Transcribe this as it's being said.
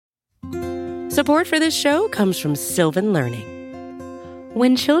Support for this show comes from Sylvan Learning.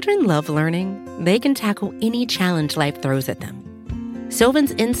 When children love learning, they can tackle any challenge life throws at them.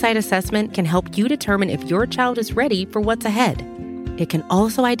 Sylvan's Insight Assessment can help you determine if your child is ready for what's ahead. It can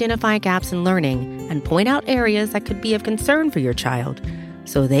also identify gaps in learning and point out areas that could be of concern for your child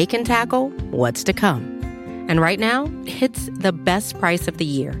so they can tackle what's to come. And right now, it's the best price of the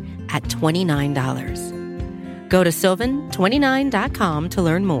year at $29. Go to sylvan29.com to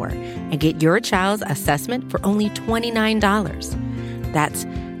learn more and get your child's assessment for only $29. That's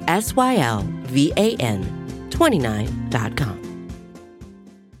SYLVAN 29.com.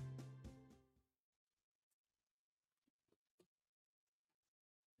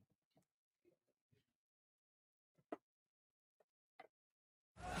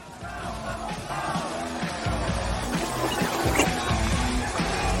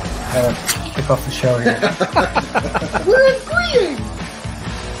 Kick off the show here. We're agreeing.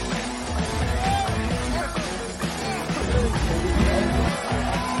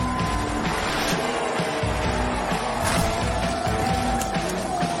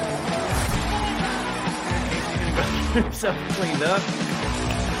 So cleaned up.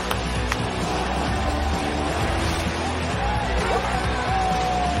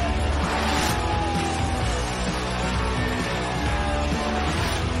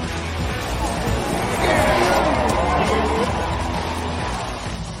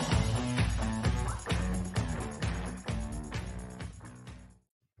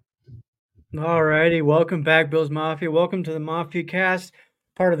 Alrighty, welcome back, Bills Mafia. Welcome to the Mafia Cast,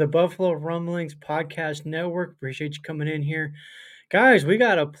 part of the Buffalo Rumblings Podcast Network. Appreciate you coming in here. Guys, we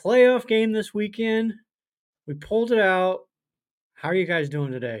got a playoff game this weekend. We pulled it out. How are you guys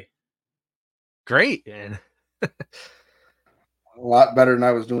doing today? Great, man. A lot better than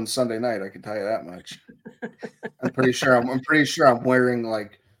I was doing Sunday night, I can tell you that much. I'm pretty sure I'm wearing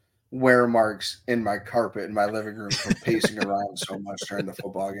like wear marks in my carpet in my living room from pacing around so much during the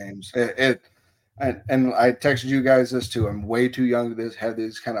football games. And I texted you guys this too. I'm way too young to have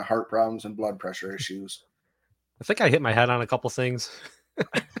these kind of heart problems and blood pressure issues. I think I hit my head on a couple things. I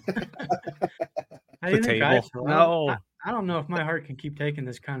didn't think No. I don't know if my heart can keep taking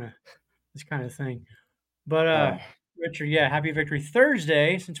this kind of thing. But Richard, yeah, happy Victory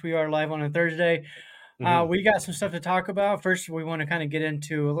Thursday. Since we are live on a Thursday, we got some stuff to talk about. First, we want to kind of get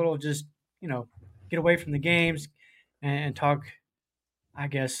into a little, just get away from the games and talk. I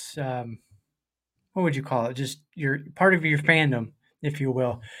guess what would you call it? Just your part of your fandom, if you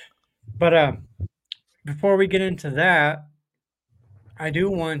will. But before we get into that, I do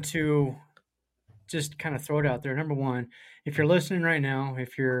want to just kind of throw it out there. Number one, if you're listening right now,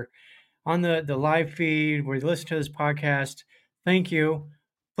 if you're on the live feed where you listen to this podcast, thank you.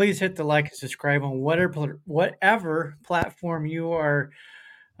 Please hit the like and subscribe on whatever platform you are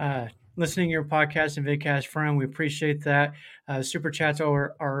listening to your podcast and vidcast from. We appreciate that. Super chats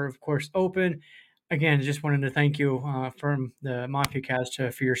are of course open. Again, just wanted to thank you from the Mafia Cast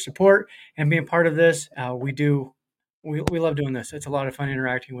for your support and being part of this. We love doing this. It's a lot of fun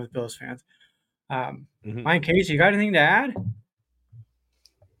interacting with Bills fans. Mike, Casey, you got anything to add?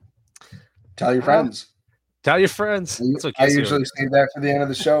 Tell your friends. Tell your friends. I usually save that for the end of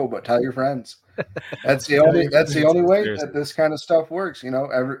the show, but tell your friends. That's the only way that this kind of stuff works.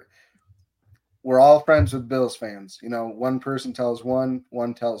 We're all friends with Bills fans. One person tells one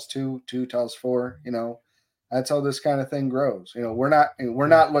tells two tells four. That's how this kind of thing grows. We're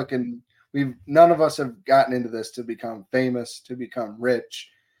not looking. None of us have gotten into this to become famous, to become rich.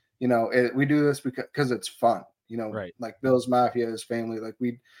 We do this because it's fun. Right. Like Bills Mafia is family.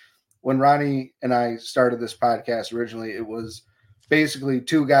 When Ronnie and I started this podcast originally, it was basically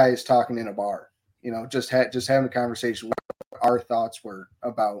two guys talking in a bar, just having a conversation, what our thoughts were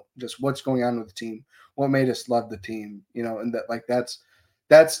about just what's going on with the team, what made us love the team, and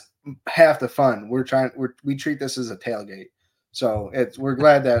that's half the fun. We treat this as a tailgate. So we're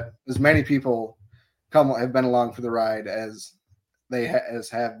glad that as many people have been along for the ride as they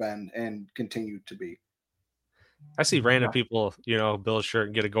have been and continue to be. I see random people, Bills shirt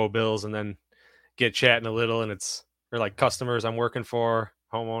and get a Go Bills and then get chatting a little, and they're like customers I'm working for,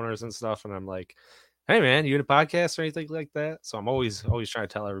 homeowners and stuff, and I'm like, hey man, you in a podcast or anything like that? So I'm always trying to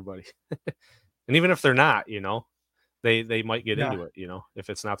tell everybody. And even if they're not, they might get into it,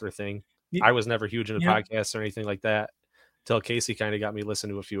 if it's not their thing. I was never huge into podcasts or anything like that until Casey kind of got me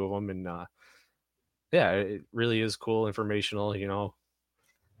listening to a few of them, and it really is cool, informational,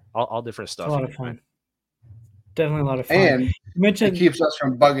 all different stuff. It's a lot of fun. Definitely a lot of fun. And it keeps us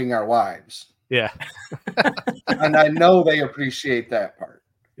from bugging our wives. Yeah. And I know they appreciate that part.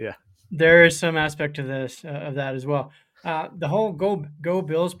 Yeah. There is some aspect to this, of that as well. The whole Go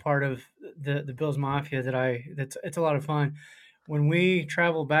Bills part of the Bills Mafia that's it's a lot of fun. When we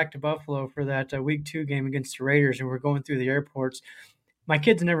traveled back to Buffalo for that week 2 game against the Raiders, and we're going through the airports, my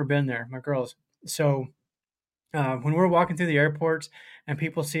kids have never been there, my girls. So when we're walking through the airports and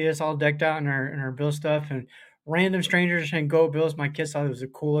people see us all decked out in our Bill stuff and random strangers saying "Go Bills," my kids thought it was the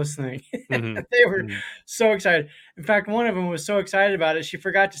coolest thing. They were so excited. In fact, one of them was so excited about it, she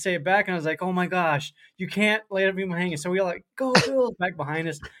forgot to say it back, and I was like, "Oh my gosh, you can't let it be hanging." So we all like "Go Bills" back behind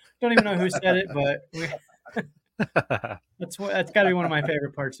us. Don't even know who said it, but that's got to be one of my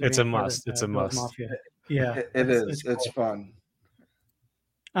favorite parts of It's a being part must. of It's a Bills must. Mafia. Yeah, It is. cool. It's fun.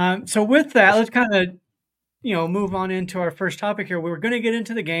 So with that, let's kind of move on into our first topic here. We were going to get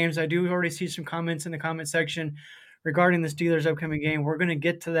into the games. I do already see some comments in the comment section regarding the Steelers' upcoming game. We're going to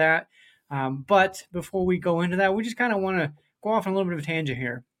get to that. But before we go into that, we just kind of want to go off on a little bit of a tangent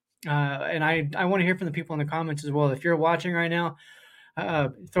here. And I want to hear from the people in the comments as well. If you're watching right now,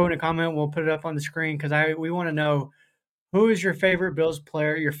 throw in a comment. We'll put it up on the screen because we want to know who is your favorite Bills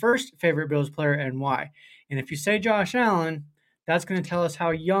player, your first favorite Bills player, and why. And if you say Josh Allen, that's going to tell us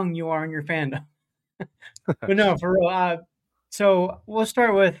how young you are in your fandom. But no, for real. So we'll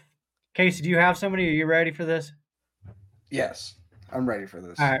start with Casey. Do you have somebody? Are you ready for this? Yes, I'm ready for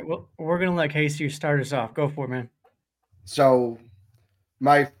this. All right. Well, we're gonna let Casey start us off. Go for it, man. So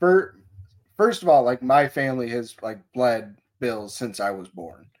my first of all, like my family has like bled Bills since I was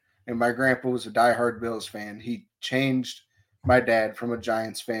born, and my grandpa was a diehard Bills fan. He changed my dad from a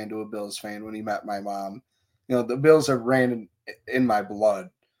Giants fan to a Bills fan when he met my mom. The Bills have ran in my blood.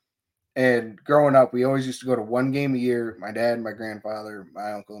 And growing up, we always used to go to one game a year. My dad, my grandfather,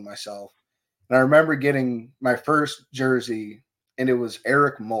 my uncle, and myself. And I remember getting my first jersey, and it was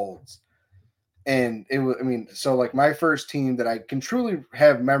Eric Moulds. And it was, so like my first team that I can truly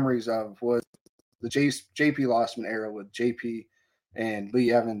have memories of was the JP Lossman era with JP and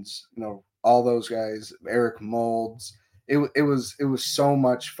Lee Evans, all those guys, Eric Moulds. It was so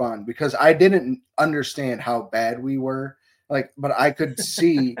much fun because I didn't understand how bad we were, but I could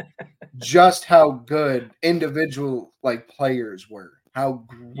see just how good individual players were, how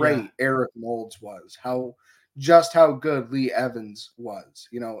great Eric Moulds was, how good Lee Evans was,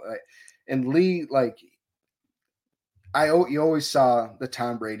 and Lee, you always saw the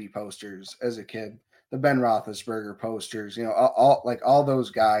Tom Brady posters as a kid, the Ben Roethlisberger posters, all those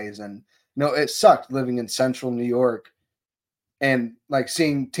guys, and it sucked living in central New York and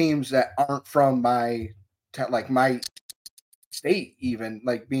seeing teams that aren't from my state, even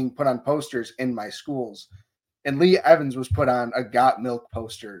being put on posters in my schools. And Lee Evans was put on a Got Milk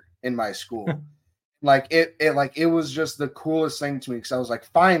poster in my school. It was just the coolest thing to me because I was like,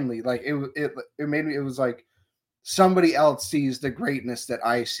 finally, it made me, it was like somebody else sees the greatness that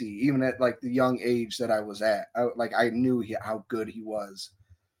I see, even at the young age that I was at. I knew how good he was.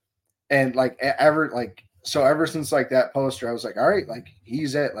 And so ever since that poster, I was like, all right,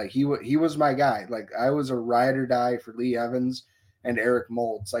 he's it. He was my guy. I was a ride or die for Lee Evans and Eric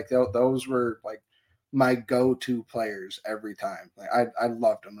Moulds. Those were my go-to players every time. I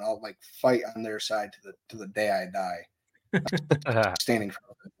loved them. And I'll fight on their side to the day I die. Standing for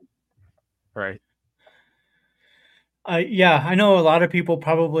them. Right. Yeah, I know a lot of people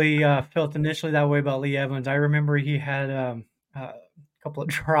probably felt initially that way about Lee Evans. I remember he had a couple of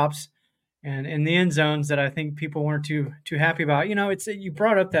drops and in the end zones that I think people weren't too happy about. You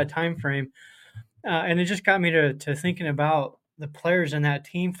brought up that time frame, and it just got me to thinking about the players in that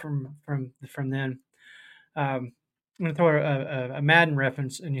team from then. I'm going to throw a Madden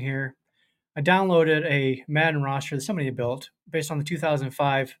reference in here. I downloaded a Madden roster that somebody had built based on the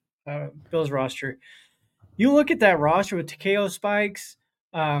 2005 Bills roster. You look at that roster with Takeo Spikes,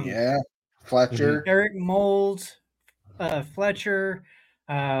 Fletcher, Eric Moulds, Fletcher,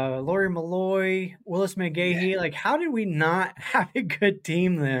 Laurie Malloy, Willis McGahee. How did we not have a good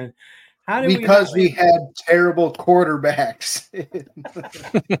team then? Because we had terrible quarterbacks.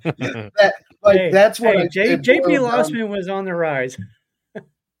 That's what JP Lossman was on the rise.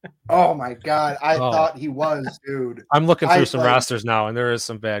 Oh my God. I thought he was, dude. I'm looking through some rosters now, and there is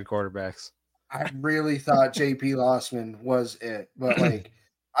some bad quarterbacks. I really thought JP Lossman was it, but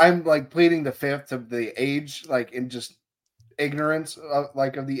I'm pleading the fifth of the age, in just ignorance of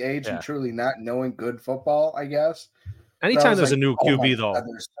the age and truly not knowing good football, I guess. Anytime there's a new QB, though, God,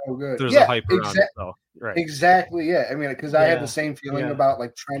 they're so good. There's a hype around it, though. Right. Exactly, yeah. Because I had the same feeling about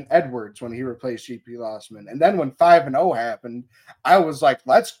Trent Edwards when he replaced JP Lossman. And then when 5-0 happened, I was like,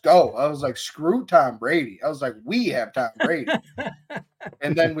 let's go. I was like, screw Tom Brady. I was like, we have Tom Brady.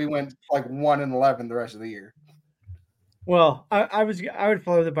 And then we went 1-11 the rest of the year. Well, I would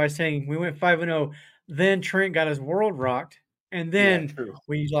follow that by saying we went 5-0. Then Trent got his world rocked And then true.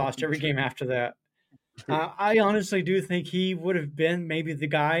 we lost every game after that. I honestly do think he would have been maybe the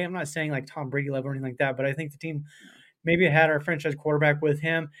guy. I'm not saying like Tom Brady level or anything like that, but I think the team maybe had our franchise quarterback with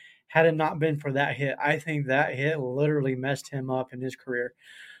him had it not been for that hit. I think that hit literally messed him up in his career.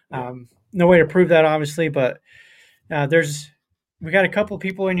 No way to prove that, obviously, but we got a couple of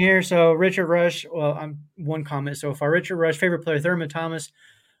people in here. So Richard Rush, well, I'm one comment so far. Richard Rush, favorite player, Thurman Thomas,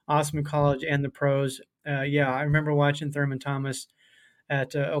 awesome in college and the pros. Yeah, I remember watching Thurman Thomas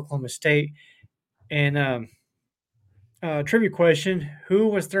at Oklahoma State. And trivia question: who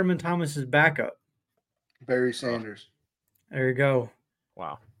was Thurman Thomas's backup? Barry Sanders. There you go.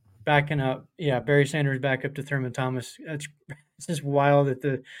 Wow. Backing up, yeah, Barry Sanders back up to Thurman Thomas. It's just wild that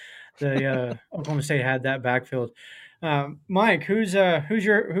the Oklahoma State had that backfield. Mike, who's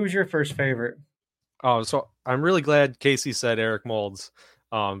your first favorite? Oh, so I'm really glad Casey said Eric Moulds,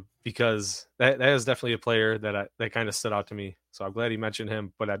 because that is definitely a player that kind of stood out to me. So I'm glad he mentioned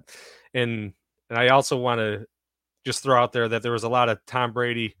him. But and I also want to just throw out there that there was a lot of Tom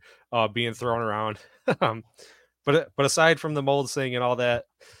Brady being thrown around. But aside from the Moulds thing and all that,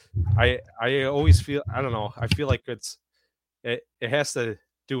 I always feel, I don't know, I feel like it has to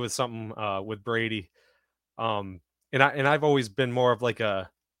do with something with Brady. And I've always been more of like a,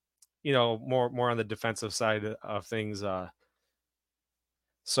 more on the defensive side of things.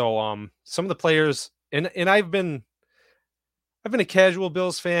 So some of the players, and I've been a casual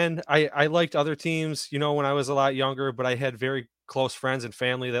Bills fan. I liked other teams, when I was a lot younger, but I had very close friends and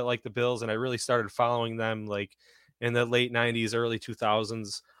family that liked the Bills, and I really started following them like in the late 90s, early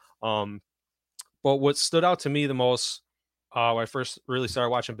 2000s. But what stood out to me the most when I first really started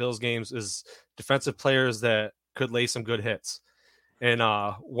watching Bills games is defensive players that could lay some good hits. And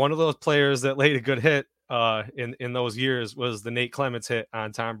one of those players that laid a good hit in those years was the Nate Clements hit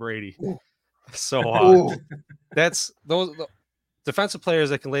on Tom Brady. Ooh. So that's those defensive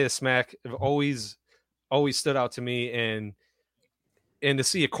players that can lay the smack have always stood out to me. And to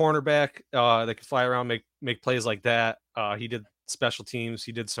see a cornerback that could fly around, make plays like that. He did special teams.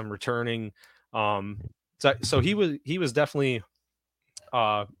 He did some returning. So he was definitely,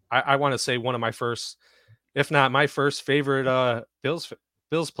 I want to say, one of my first, if not my first favorite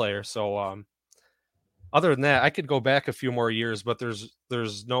Bills player. So other than that, I could go back a few more years, but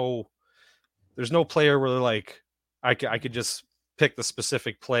there's no player where like I could just pick the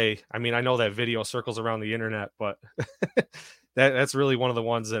specific play. I mean, I know that video circles around the internet, but that's really one of the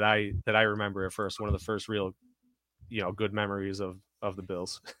ones that I remember at first. One of the first real, good memories of the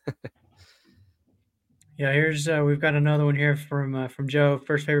Bills. Yeah, here's we've got another one here from Joe.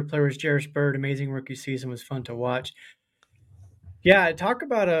 First favorite player was Jarris Bird. Amazing rookie season, was fun to watch. Yeah, talk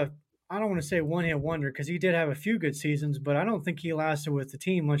about I don't want to say one hit wonder because he did have a few good seasons, but I don't think he lasted with the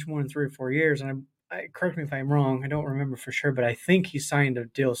team much more than 3 or 4 years. And correct me if I'm wrong. I don't remember for sure, but I think he signed a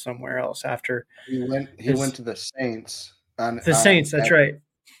deal somewhere else after he went to the Saints. Saints, that's right.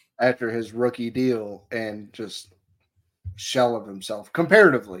 After his rookie deal, and just shell of himself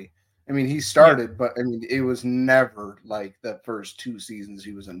comparatively. I mean, he started, but I mean, it was never like the first 2 seasons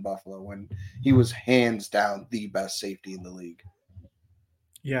he was in Buffalo when he was hands down the best safety in the league.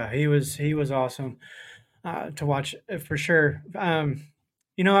 Yeah, he was awesome to watch for sure.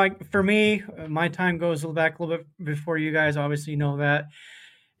 For me, my time goes back a little bit before you guys. Obviously, know that,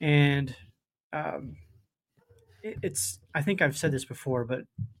 and it's. I think I've said this before, but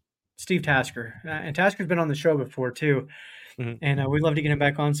Steve Tasker, and Tasker's been on the show before too, and we'd love to get him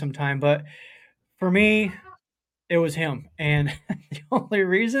back on sometime. But for me, it was him, and the only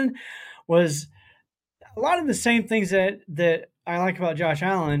reason was a lot of the same things that I like about Josh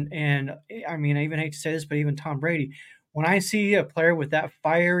Allen, and I mean, I even hate to say this, but even Tom Brady. When I see a player with that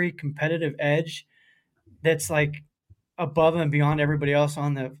fiery, competitive edge, that's like above and beyond everybody else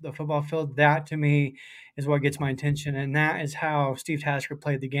on the football field, that to me is what gets my attention, and that is how Steve Tasker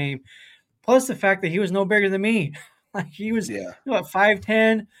played the game. Plus the fact that he was no bigger than me. Like he was,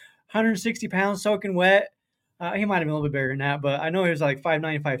 5'10", 160 pounds, soaking wet. He might have been a little bit bigger than that, but I know he was like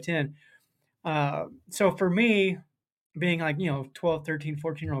 5'9", 5'10". So for me, being like, 12, 13,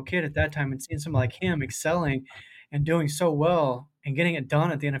 14-year-old kid at that time and seeing someone like him excelling and doing so well and getting it done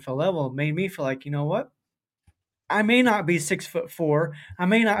at the NFL level made me feel like, you know what? I may not be 6'4", I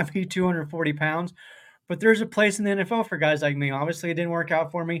may not be 240 pounds, but there's a place in the NFL for guys like me. Obviously, it didn't work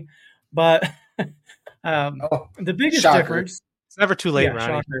out for me, but the biggest difference. It's never too late,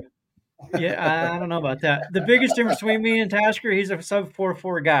 Ronnie. Shocker. Yeah, I don't know about that. The biggest difference between me and Tasker, he's a sub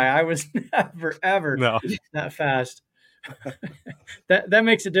 4'4" guy. I was never, ever that fast. that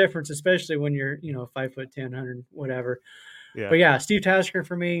makes a difference, especially when you're, 5'10", 100, whatever. Yeah. But yeah, Steve Tasker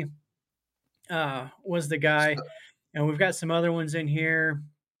for me was the guy. And we've got some other ones in here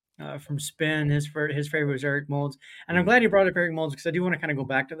from Spin. His favorite was Eric Moulds. And I'm glad you brought up Eric Moulds because I do want to kind of go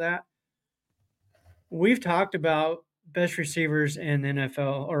back to that. We've talked about best receivers in the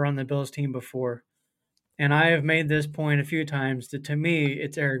NFL or on the Bills team before. And I have made this point a few times that to me,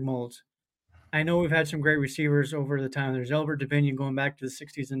 it's Eric Moulds. I know we've had some great receivers over the time. There's Elbert Dominion going back to the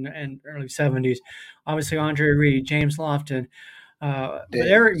 60s and early 70s. Obviously, Andre Reed, James Lofton. But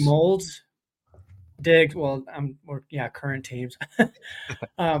Eric Moulds, Diggs, current teams.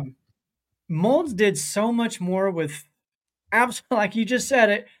 Moulds did so much more with, absolutely, like you just said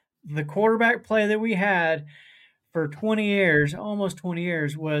it, the quarterback play that we had for 20 years, almost 20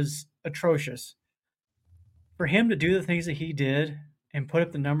 years, was atrocious. For him to do the things that he did and put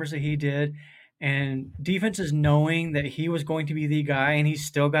up the numbers that he did, and defenses knowing that he was going to be the guy and he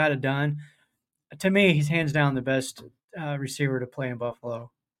still got it done, to me, he's hands down the best receiver to play in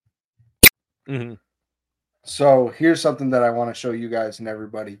Buffalo. Mm-hmm. So here's something that I want to show you guys and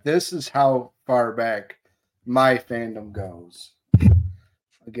everybody. This is how far back my fandom goes.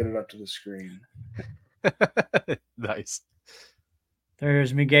 I'll get it up to the screen. Nice.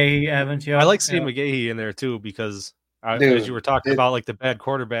 There's McGahee, Evans. I like seeing McGahee in there too because as you were talking about like the bad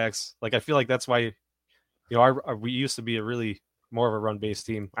quarterbacks, like I feel like that's why, we used to be a really more of a run-based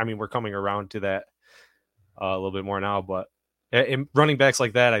team. I mean, we're coming around to that a little bit more now, but running backs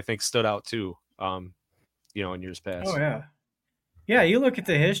like that, I think stood out too. In years past. Oh yeah. Yeah, you look at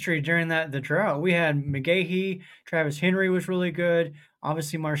the history during the drought. We had McGahee, Travis Henry was really good.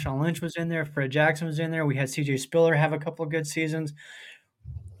 Obviously, Marshawn Lynch was in there. Fred Jackson was in there. We had C.J. Spiller have a couple of good seasons.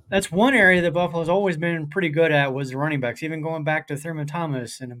 That's one area that Buffalo's always been pretty good at was the running backs, even going back to Thurman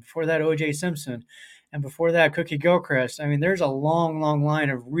Thomas, and before that, O.J. Simpson, and before that, Cookie Gilchrist. I mean, there's a long, long line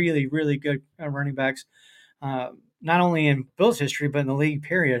of really, really good running backs, not only in Bills history, but in the league,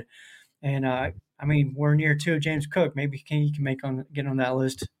 period. And, we're near to James Cook. Maybe he can get on that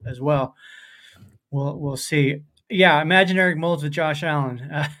list as well. We'll see. Yeah, imagine Eric Moulds with Josh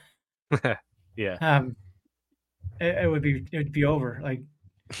Allen. Yeah. It would be over. Like,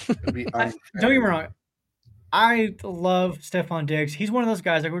 It'd be don't get me wrong. I love Stephon Diggs. He's one of those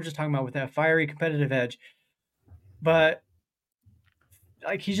guys like we were just talking about with that fiery competitive edge. But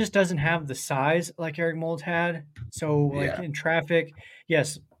like he just doesn't have the size like Eric Moulds had. So in traffic,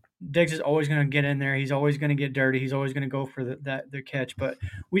 yes, Diggs is always going to get in there. He's always going to get dirty. He's always going to go for the catch. But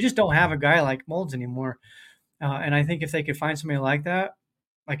we just don't have a guy like Moulds anymore. And I think if they could find somebody like that,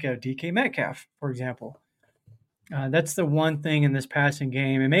 like a DK Metcalf, for example, that's the one thing in this passing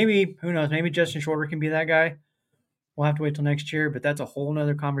game. And maybe, who knows, maybe Justin Shorter can be that guy. We'll have to wait till next year, but that's a whole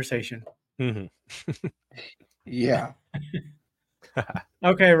nother conversation. Mm-hmm. Yeah.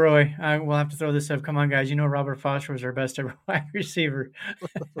 Okay, Roy, we'll have to throw this up. Come on, guys. You know Robert Foster was our best ever wide receiver.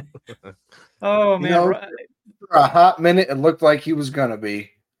 Oh, man. For a hot minute, it looked like he was going to be.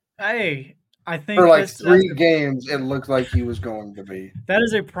 Hey, I think for like three games, it looked like he was going to be. That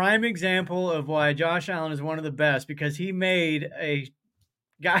is a prime example of why Josh Allen is one of the best, because he made a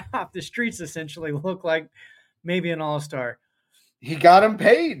guy off the streets essentially look like maybe an all-star. He got him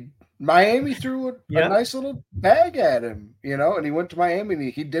paid. Miami threw a nice little bag at him, and he went to Miami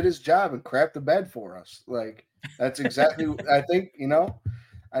and he did his job and crapped the bed for us. Like, that's exactly, I think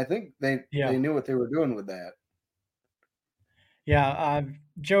they knew what they were doing with that. Yeah,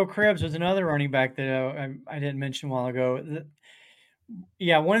 Joe Cribbs was another running back that I didn't mention a while ago.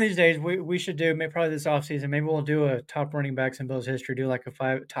 Yeah, one of these days we should do, maybe probably this offseason, maybe we'll do a top running backs in Bills history, do like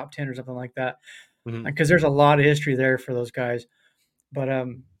a top 10 or something like that, because there's a lot of history there for those guys. But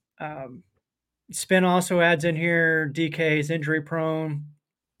Spin also adds in here, DK is injury prone.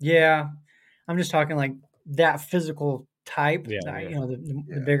 Yeah, I'm just talking like that physical type,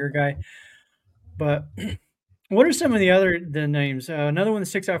 the bigger guy. But what are some of the names? Another one that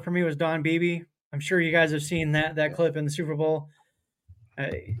sticks out for me was Don Beebe. I'm sure you guys have seen that clip in the Super Bowl.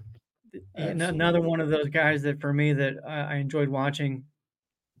 Another one of those guys that for me that I enjoyed watching,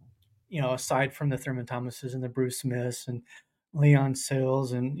 aside from the Thurman Thomases and the Bruce Smiths and Leon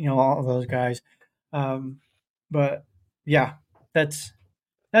Sills and, all of those guys. But yeah, that's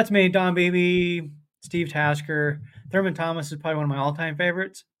me. Don Beebe, Steve Tasker, Thurman Thomas is probably one of my all-time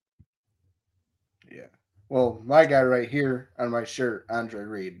favorites. Yeah. Well, my guy right here on my shirt, Andre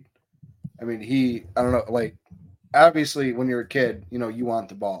Reed. I mean, I don't know, like, obviously when you're a kid, you want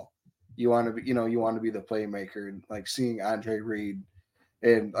the ball. You want to be, you want to be the playmaker, and like seeing Andre Reed,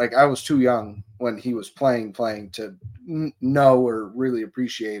 and like I was too young when he was playing to know or really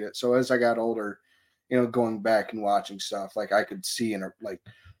appreciate it. So as I got older, going back and watching stuff, like I could see and like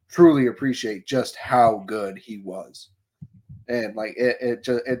truly appreciate just how good he was. And like it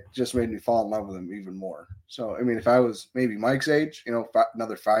just made me fall in love with him even more. So I mean, if I was maybe Mike's age,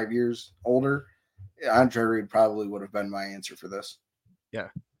 another 5 years older, Andre Reed probably would have been my answer for this. Yeah.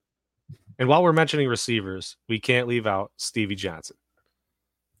 And while we're mentioning receivers, we can't leave out Stevie Johnson.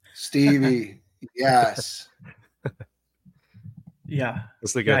 Stevie, yes. Yeah.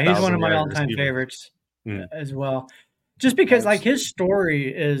 He's one of my all-time favorites as well. Just because like his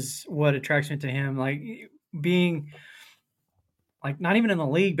story is what attracts me to him, like being like not even in the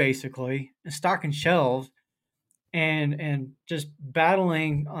league basically, stocking shelves and just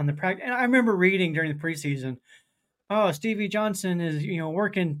battling on the practice. And I remember reading during the preseason, oh, Stevie Johnson is,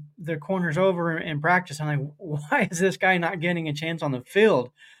 working the corners over in practice. I'm like, why is this guy not getting a chance on the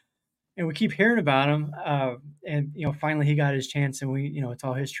field? And we keep hearing about him. And finally he got his chance, and it's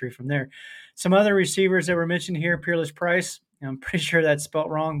all history from there. Some other receivers that were mentioned here, Peerless Price. I'm pretty sure that's spelt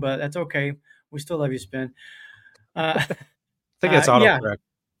wrong, but that's okay. We still love you, Spin. I think it's autocorrect.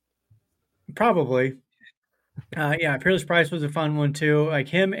 Probably. Peerless Price was a fun one too. Like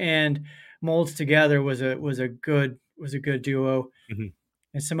him and Molds together was a good duo. Mm-hmm.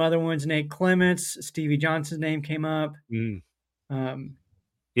 And some other ones, Nate Clements, Stevie Johnson's name came up.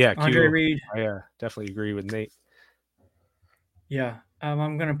 Andre Reed. I definitely agree with Nate. Yeah,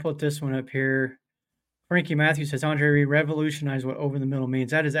 I'm gonna put this one up here. Frankie Matthews says Andre Reed revolutionized what over the middle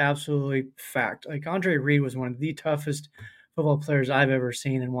means. That is absolutely fact. Like Andre Reed was one of the toughest football players I've ever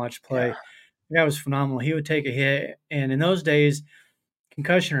seen and watched play. Yeah. That was phenomenal. He would take a hit, and in those days,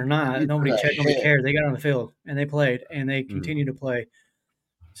 concussion or not, nobody cared. They got on the field and they played, and they continue to play.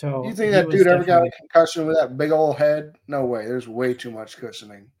 So you think that dude ever got a concussion with that big old head? No way. There's way too much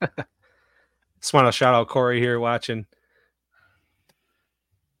cushioning. Just want to shout out Corey here watching.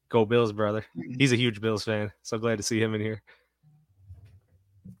 Go Bills, brother. He's a huge Bills fan. So glad to see him in here.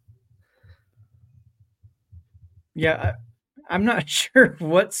 Yeah, I'm not sure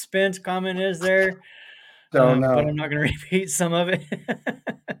what Spence comment is there, but I'm not going to repeat some of it.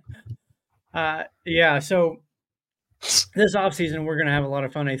 So this offseason, we're going to have a lot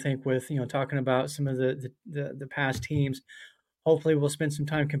of fun, I think, with talking about some of the past teams. Hopefully, we'll spend some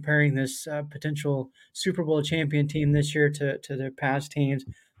time comparing this potential Super Bowl champion team this year to their past teams.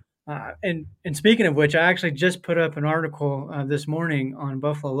 And speaking of which, I actually just put up an article this morning on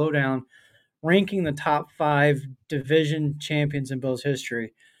Buffalo Lowdown ranking the top 5 division champions in Bills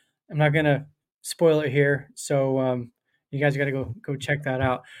history. I'm not going to spoil it here, so you guys got to go check that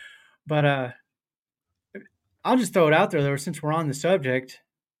out. But I'll just throw it out there, though, since we're on the subject.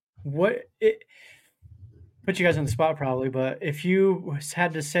 Put you guys on the spot probably, but if you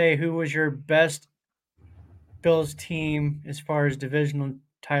had to say who was your best Bills team as far as divisional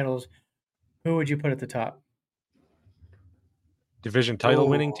titles, who would you put at the top? Division title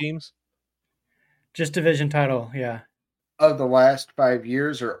winning teams? Just division title, yeah. Of the last 5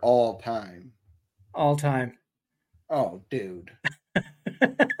 years or all time? All time. Oh, dude.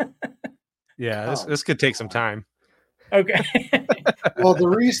 Yeah, this could take some time. Okay. Well, the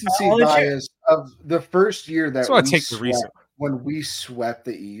recency bias of the first year that when we swept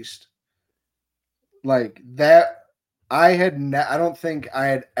the East, like that, I don't think I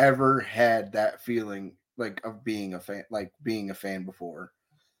had ever had that feeling like of being a fan before,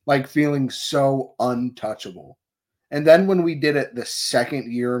 like feeling so untouchable. And then when we did it the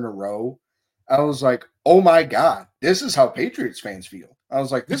second year in a row, I was like, oh my God, this is how Patriots fans feel. I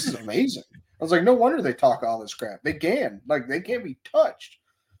was like, this is amazing. I was like, no wonder they talk all this crap. They can't be touched,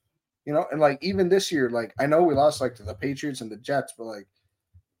 and like even this year, like I know we lost like to the Patriots and the Jets, but like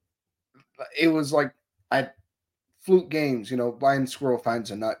it was like fluke games, blind squirrel finds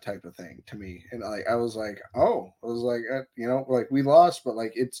a nut type of thing to me. And like I was like, like we lost, but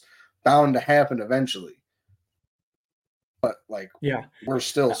like it's bound to happen eventually. But like, we're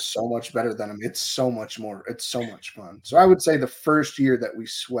still so much better than them. It's so much fun. So I would say the first year that we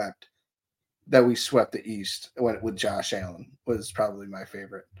swept the East with Josh Allen was probably my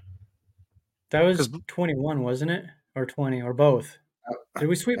favorite. That was 21, wasn't it? Or 20, or both? Did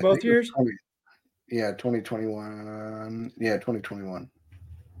we sweep both years? 2021. Yeah, 2021.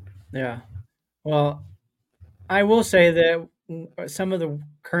 Yeah. Well, I will say that some of the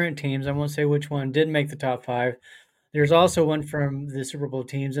current teams, I won't say which one, did make the top 5. There's also one from the Super Bowl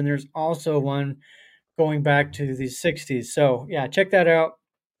teams, and there's also one going back to the 60s. So, yeah, check that out.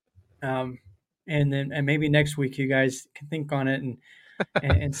 And maybe next week you guys can think on it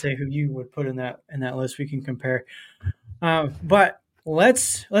and say who you would put in that list. We can compare. But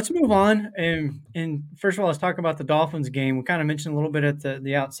let's move on. And first of all, let's talk about the Dolphins game. We kind of mentioned a little bit at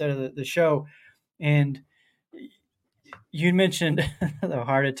the outset of the show, and you mentioned the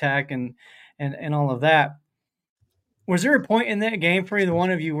heart attack and all of that. Was there a point in that game for either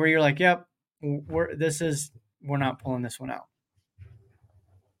one of you where you're like, "Yep, we're not pulling this one out"?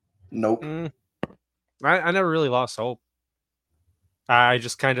 Nope. I never really lost hope. I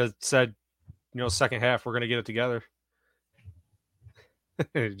just kind of said, second half we're gonna get it together.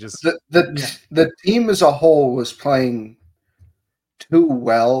 Just the team as a whole was playing too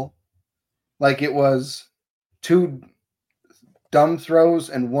well. Like it was 2 dumb throws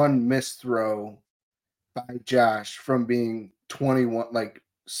and 1 missed throw by Josh from being 21, like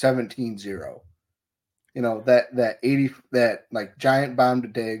 17-0. That 80, that like giant bomb to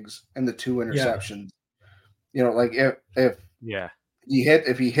Diggs and the 2 interceptions. Like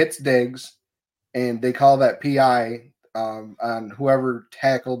if he hits Diggs and they call that PI on whoever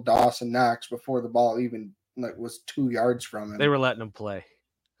tackled Dawson Knox before the ball even was 2 yards from him. They were letting him play.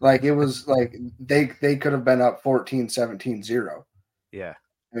 Like it was like they could have been up 14-17-0. Yeah.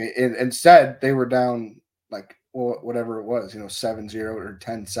 I mean, instead they were down like whatever it was, 7-0 or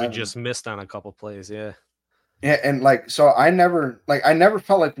 10-7. We just missed on a couple plays, yeah. Yeah, and so I never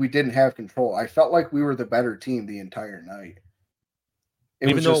felt like we didn't have control. I felt like we were the better team the entire night.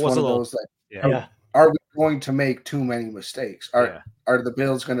 Even though it was one of those are we going to make too many mistakes? Are the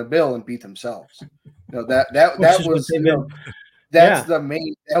Bills going to bill and beat themselves? That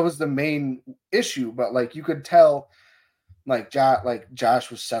was the main issue. But like you could tell,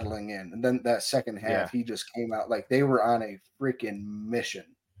 Josh was settling in, and then that second half he just came out like they were on a freaking mission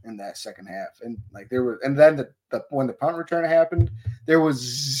in that second half, and then when the punt return happened, there was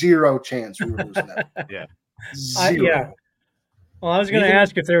 0 chance we were losing that. Zero. Well, I was going to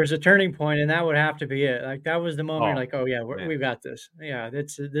ask if there was a turning point, and that would have to be it. Like that was the moment. We've got this. Yeah,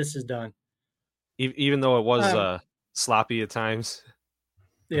 this is done. Even though it was sloppy at times,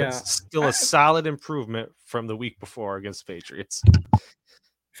 it's still a solid improvement from the week before against the Patriots.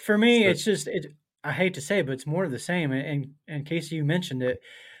 For me, it's just I hate to say it, but it's more of the same. And Casey, you mentioned it.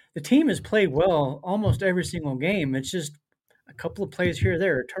 The team has played well almost every single game. It's just a couple of plays here or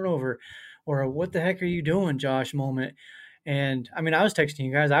there, a turnover, or a "what the heck are you doing, Josh" moment. And I mean, I was texting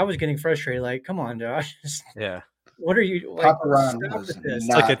you guys. I was getting frustrated. Like, come on, Josh. Yeah. What are you like? Papa Ron was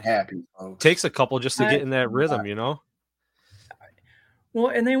not happy. Folks. Takes a couple just to get in that rhythm, Well,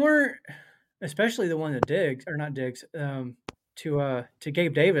 and they weren't, especially the one that Diggs or not Diggs, to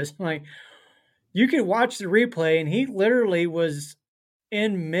Gabe Davis. Like, you could watch the replay, and he literally was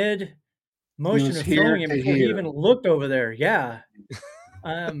in mid motion of throwing him before he even looked over there. Yeah.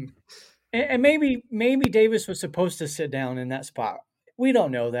 And maybe Davis was supposed to sit down in that spot. We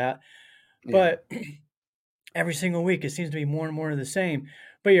don't know that. But every single week it seems to be more and more of the same.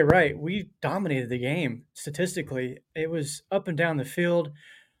 But you're right. We dominated the game statistically. It was up and down the field.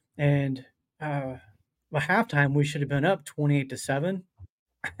 And by halftime, we should have been up 28-7.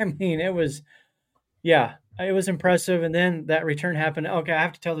 I mean, it was impressive. And then that return happened. Okay, I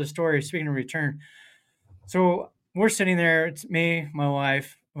have to tell the story. Speaking of return. So we're sitting there. It's me, my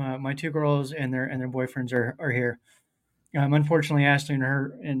wife, my 2 girls, and their boyfriends are here. Unfortunately, Ashley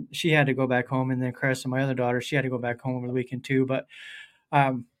and she had to go back home, and then Chris and my other daughter, she had to go back home over the weekend too. But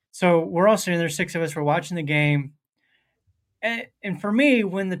so we're all sitting there, 6 of us. We're watching the game, and for me,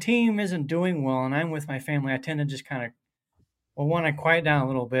 when the team isn't doing well, and I'm with my family, I tend to just kind of, I quiet down a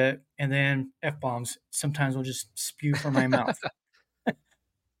little bit, and then F-bombs sometimes will just spew from my mouth,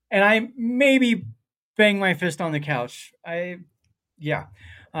 and I maybe bang my fist on the couch.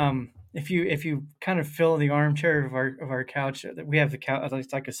 If you kind of fill the armchair of our couch, we have the couch.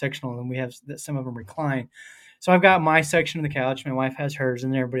 It's like a sectional, and we have some of them recline. So I've got my section of the couch. My wife has hers,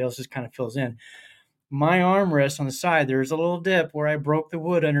 and then everybody else just kind of fills in. My armrest on the side, there's a little dip where I broke the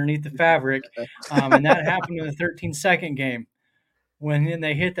wood underneath the fabric, and that happened in the 13-second game when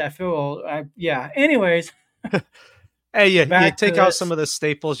they hit that field goal. Anyways. Hey, you take out some of the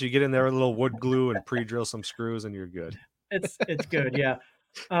staples, you get in there with a little wood glue and pre-drill some screws, and you're good. It's good, yeah.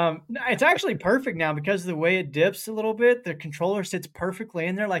 It's actually perfect now because of the way it dips a little bit. The controller sits perfectly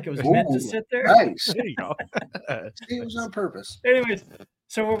in there like it was meant to sit there. Nice. There you go. It was on purpose. Anyways,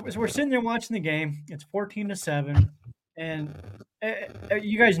 so we're sitting there watching the game. It's 14-7, and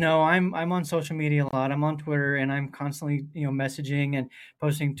you guys know I'm on social media a lot. I'm on Twitter, and I'm constantly messaging and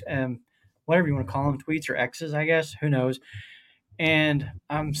posting whatever you want to call them, tweets or X's, I guess. Who knows? And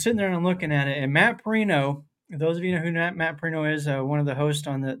I'm sitting there and I'm looking at it, and Matt Perino. Those of you know who Matt Perino is, one of the hosts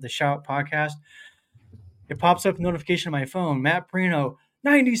on the Shout podcast, it pops up a notification on my phone. Matt Perino,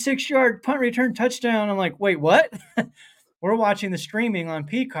 96-yard punt return touchdown. I'm like, wait, what? We're watching the streaming on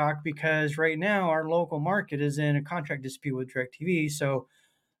Peacock because right now our local market is in a contract dispute with DirecTV, so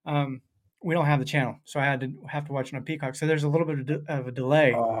we don't have the channel. So I have to watch it on Peacock. So there's a little bit of a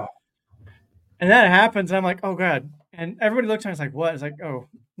delay. And that happens. I'm like, oh God. And everybody looks at me, it's like, what? It's like, oh,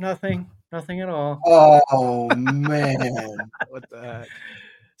 nothing at all. Oh man. What the heck?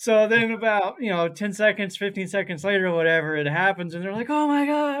 So then about, 10 seconds, 15 seconds later or whatever, it happens and they're like, oh my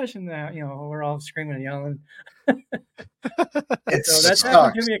gosh. And that, we're all screaming and yelling. It So that's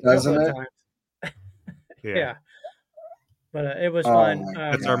happened to sucks, me a couple doesn't of it? times. Yeah. Yeah. But it was Oh fun.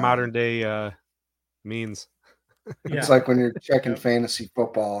 my That's our God. modern day means. It's Yeah. like when you're checking Yep. fantasy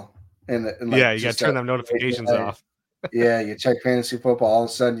football and like Yeah, you got just to turn them notifications off. Yeah, you check fantasy football, all of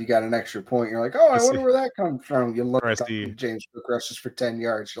a sudden you got an extra point. You're like, oh, I I wonder see. where that comes from. You look Or I up see. and James Cook rushes for 10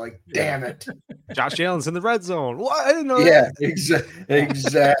 yards. You're like, Yeah. damn it. Josh Allen's in the red zone. What? I didn't know Yeah, that.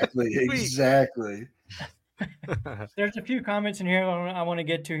 exactly. There's a few comments in here I want to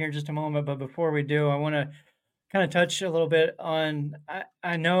get to here in just a moment, but before we do, I want to kind of touch a little bit on.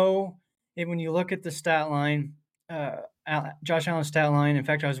 I know that when you look at the stat line, Josh Allen's stat line. In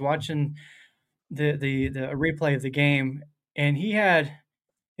fact, I was watching the replay of the game, and it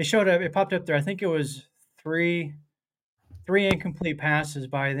showed up. It popped up there. I think it was three incomplete passes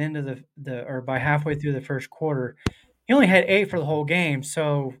by the end of or by halfway through the first quarter. He only had 8 for the whole game,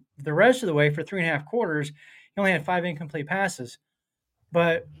 so the rest of the way for 3.5 quarters, he only had 5 incomplete passes.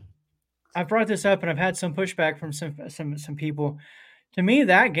 But I've brought this up, and I've had some pushback from some people. To me,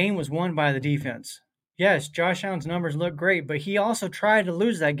 that game was won by the defense. Yes, Josh Allen's numbers look great, but he also tried to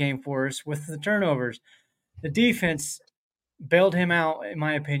lose that game for us with the turnovers. The defense bailed him out, in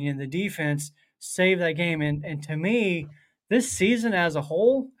my opinion. The defense saved that game, and to me, this season as a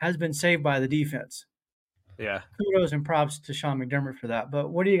whole has been saved by the defense. Yeah. Kudos and props to Sean McDermott for that. But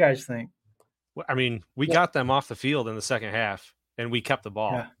what do you guys think? I mean, we got them off the field in the second half, and we kept the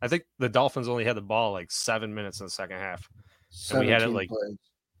ball. Yeah. I think the Dolphins only had the ball like 7 minutes in the second half. And we had it like plays.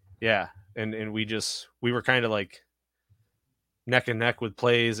 Yeah. And we were kind of like neck and neck with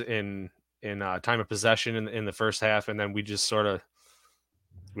plays in time of possession in the first half, and then we just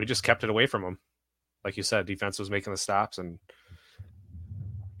kept it away from them. Like you said, defense was making the stops, and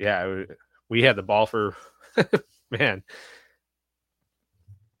yeah, we had the ball for man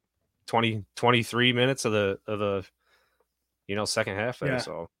 23 minutes of the second half there. Yeah.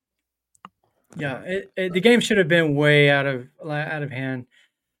 So yeah, the game should have been way out of hand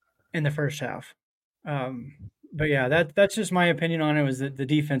in the first half. But yeah, that's just my opinion on it. Was that the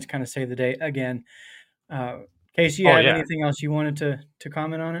defense kind of saved the day again? Casey, you have anything else you wanted to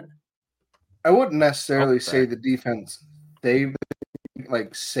comment on it? I wouldn't necessarily say the defense saved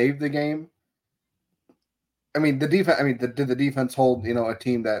the game. I mean, the defense. I mean, did the defense hold a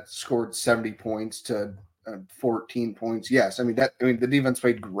team that scored 70 points to 14 points? Yes. I mean the defense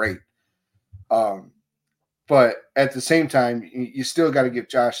played great. But at the same time, you still got to give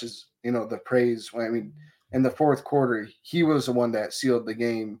Josh's the praise. I mean, in the fourth quarter, he was the one that sealed the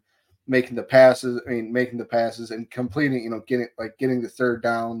game, making the passes and completing. Getting the third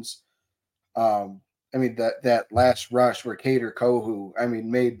downs. I mean that last rush where Cater Kohu,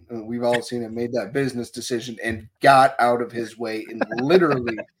 we've all seen him, made that business decision and got out of his way and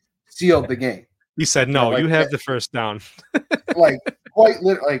literally sealed the game. He said, "No, you have the first down." Quite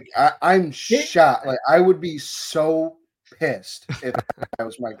literally, I'm shocked. I would be so pissed if I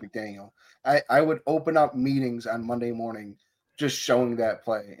was Mike McDaniel. I would open up meetings on Monday morning just showing that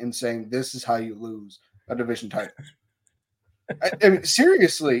play and saying, "This is how you lose a division title." I mean,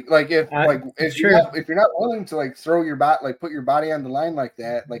 seriously, if you're not willing to throw your body, put your body on the line like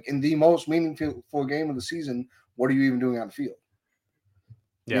that, in the most meaningful game of the season, what are you even doing on the field?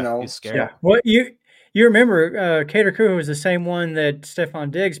 Yeah, he's scared. Yeah. Well, you remember Cater Kuhu was the same one that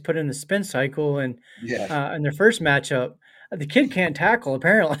Stephon Diggs put in the spin cycle and in their first matchup. The kid can't tackle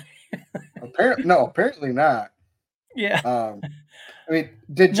apparently. Apparently not. Yeah. I mean,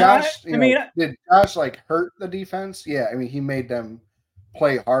 did Josh hurt the defense? Yeah, I mean, he made them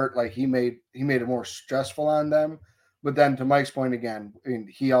play hard. He made it more stressful on them. But then, to Mike's point again, I mean,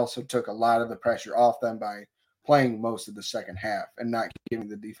 he also took a lot of the pressure off them by playing most of the second half and not giving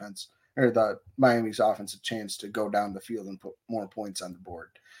the defense or the Miami's offense a chance to go down the field and put more points on the board.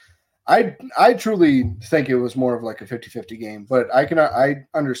 I truly think it was more of a 50-50 game, but I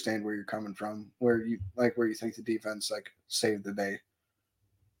understand where you're coming from, where you think the defense saved the day.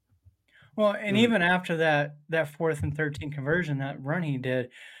 Well, and even after that 4th and 13 conversion, that run he did,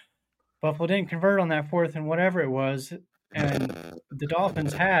 Buffalo didn't convert on that 4th and whatever it was, and the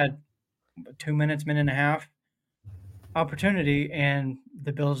Dolphins had 2 minutes, minute and a half opportunity, and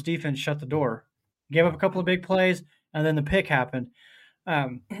the Bills defense shut the door, gave up a couple of big plays, and then the pick happened.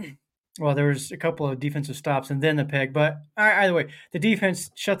 Well, there was a couple of defensive stops and then the pick, but either way, the defense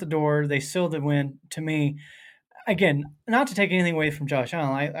shut the door. They sealed the win. To me, again, not to take anything away from Josh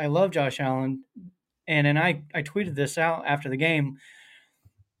Allen. I love Josh Allen, and I tweeted this out after the game.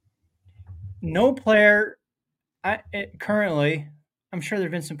 No player currently, I'm sure there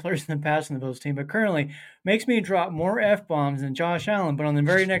have been some players in the past in the Bills team, but currently makes me drop more F-bombs than Josh Allen, but on the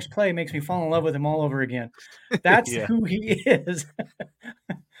very next play makes me fall in love with him all over again. That's who he is.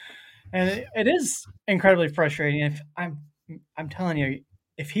 And it is incredibly frustrating. If I'm telling you,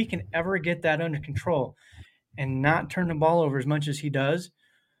 if he can ever get that under control and not turn the ball over as much as he does,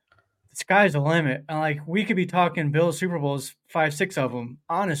 the sky's the limit. Like, we could be talking Bills Super Bowls, 5, 6 of them.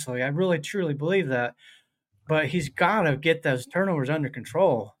 Honestly, I really truly believe that. But he's got to get those turnovers under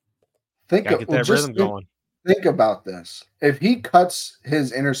control. Get that rhythm going. Think about this. If he cuts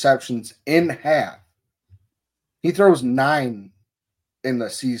his interceptions in half, he throws 9 in the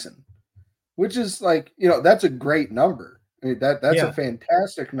season, which is like, that's a great number. I mean, that's a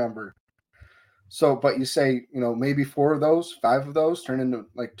fantastic number. So, but you say, maybe 4 of those, 5 of those turn into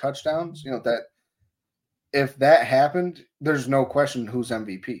like touchdowns, that if that happened, there's no question who's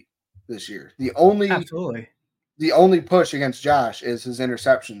MVP this year. Absolutely. The only push against Josh is his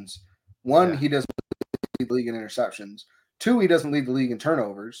interceptions. 1, he doesn't lead the league in interceptions. 2, he doesn't lead the league in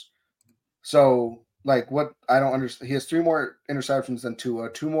turnovers. So, like, what I don't understand, he has 3 more interceptions than Tua,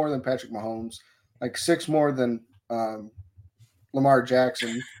 2 more than Patrick Mahomes, like 6 more than Lamar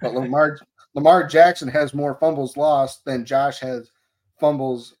Jackson. But Lamar Jackson has more fumbles lost than Josh has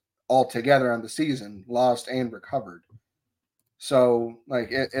fumbles altogether on the season, lost and recovered. So, like,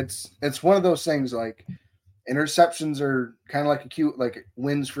 it's one of those things, like, interceptions are kind of like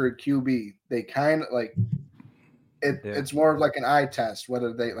wins for a QB. They kind of like it. Yeah. It's more of like an eye test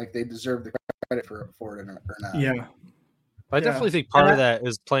whether they deserve the credit for it or not. Yeah, I definitely think part of that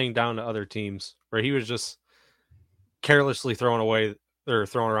is playing down to other teams where he was just carelessly throwing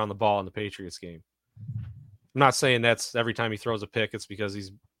around the ball in the Patriots game. I'm not saying that's every time he throws a pick, it's because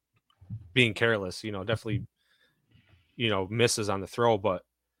he's being careless. Definitely, misses on the throw, but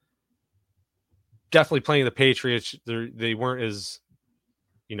definitely playing the Patriots, they weren't as,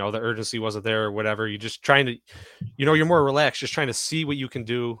 the urgency wasn't there or whatever. You're just trying to, you're more relaxed, just trying to see what you can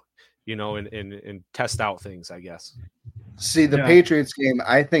do, and test out things, I guess. See, the Patriots game,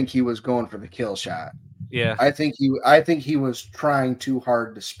 I think he was going for the kill shot. Yeah. I think he was trying too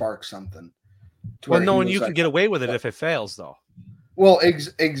hard to spark something. Well, knowing you can get away with it if it fails, though. Well,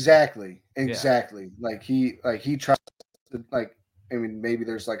 exactly. Yeah. Like he trusted, like, I mean, maybe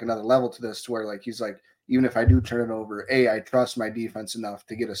there's like another level to this to where like he's like, even if I do turn it over, I trust my defense enough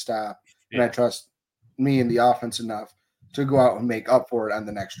to get a stop, and I trust me and the offense enough to go out and make up for it on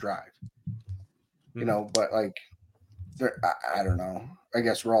the next drive. But like, I don't know. I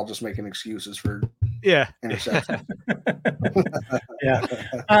guess we're all just making excuses for interception. Yeah.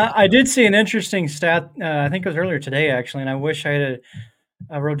 I did see an interesting stat. I think it was earlier today, actually, and I wish I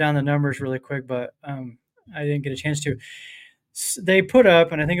wrote down the numbers really quick, but I didn't get a chance to. They put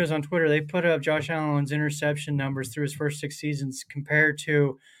up, and I think it was on Twitter, they put up Josh Allen's interception numbers through his first 6 seasons compared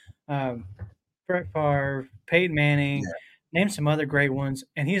to Brett Favre, Peyton Manning, name some other great ones,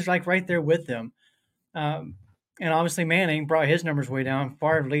 and he's like right there with them. And obviously Manning brought his numbers way down.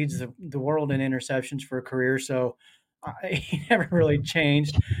 Favre leads the world in interceptions for a career, so he never really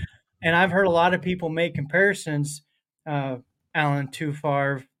changed. And I've heard a lot of people make comparisons, Allen to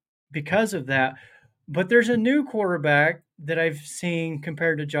Favre, because of that. But there's a new quarterback that I've seen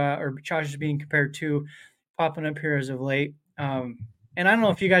compared to Josh is being compared to, popping up here as of late. And I don't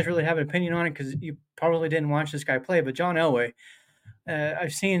know if you guys really have an opinion on it because you probably didn't watch this guy play, but John Elway,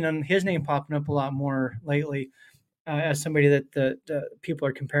 I've seen his name popping up a lot more lately as somebody that people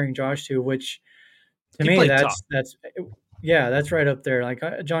are comparing Josh to, which to me that's right up there. Like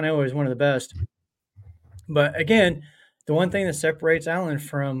John Elway is one of the best. But again, the one thing that separates Allen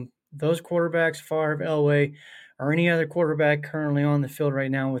from those quarterbacks, Favre, Elway, or any other quarterback currently on the field right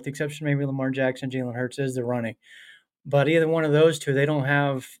now, with the exception maybe Lamar Jackson, Jalen Hurts, is the running. But either one of those two, they don't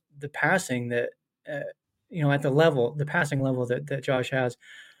have the passing that, at the passing level that Josh has.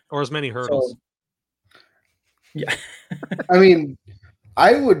 Or as many hurdles. So, yeah. I mean,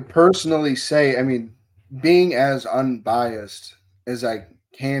 I would personally say, being as unbiased as I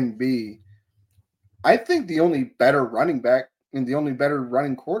can be, I think the only better running back and the only better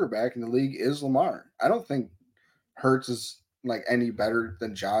running quarterback in the league is Lamar. I don't think Hurts is like any better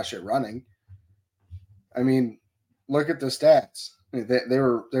than Josh at running. I mean, look at the stats. They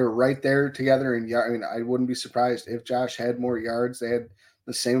were right there together in yard. I mean, I wouldn't be surprised if Josh had more yards. They had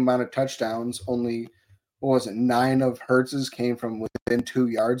the same amount of touchdowns. Only, 9 of Hurts's came from within 2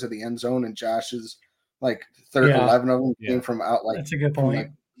 yards of the end zone, and Josh's 11 of them came from out. Like, that's a good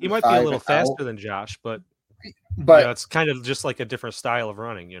point. He might be a little faster than Josh, but But it's kind of just like a different style of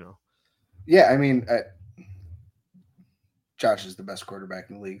running, Yeah, I mean, Josh is the best quarterback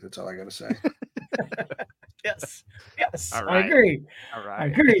in the league. That's all I got to say. Yes, All I right. agree. All right. I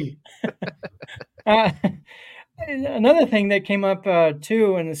agree. Another thing that came up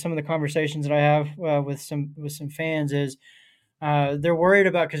too in some of the conversations that I have with some fans is they're worried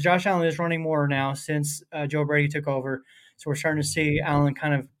about, because Josh Allen is running more now since Joe Brady took over, so we're starting to see Allen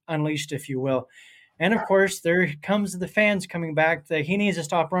kind of unleashed, if you will. And of course, there comes the fans coming back that he needs to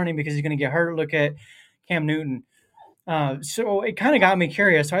stop running because he's going to get hurt. Look at Cam Newton. So it kind of got me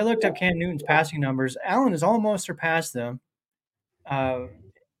curious. So I looked up Cam Newton's passing numbers. Allen has almost surpassed them, uh,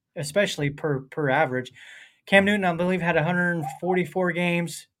 especially per average. Cam Newton, I believe, had 144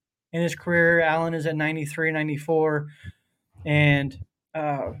 games in his career. Allen is at 93, 94. And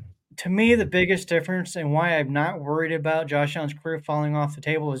to me, the biggest difference and why I'm not worried about Josh Allen's career falling off the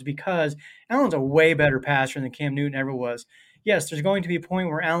table is because Allen's a way better passer than Cam Newton ever was. Yes, there's going to be a point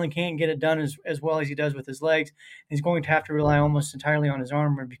where Allen can't get it done as well as he does with his legs. He's going to have to rely almost entirely on his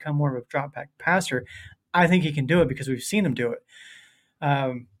arm or become more of a drop back passer. I think he can do it because we've seen him do it.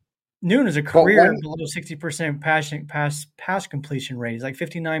 Newton is a career below 60% pass completion rate. He's like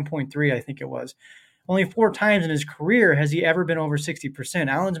 59.3, I think it was. Only 4 times in his career has he ever been over 60%.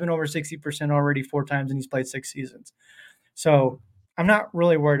 Allen's been over 60% already 4 times, and he's played 6 seasons. So I'm not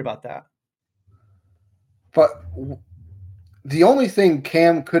really worried about that. But the only thing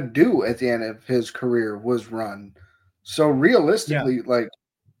Cam could do at the end of his career was run. So realistically, like,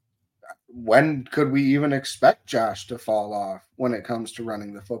 when could we even expect Josh to fall off when it comes to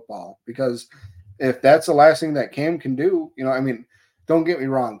running the football? Because if that's the last thing that Cam can do, I mean, don't get me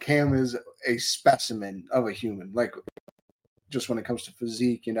wrong, Cam is a specimen of a human, like just when it comes to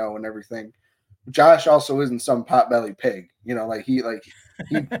physique, and everything. Josh also isn't some potbelly pig, he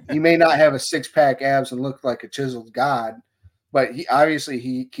may not have a 6-pack abs and look like a chiseled god, but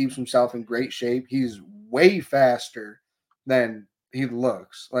he keeps himself in great shape. He's way faster than he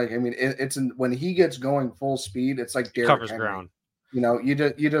looks. Like, I mean, when he gets going full speed, it's like Derrick covers Henry. ground. You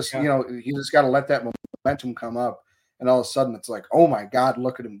just got to let that momentum come up, and all of a sudden it's like, oh my God,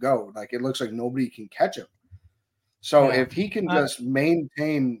 look at him go! Like, it looks like nobody can catch him. So if he can just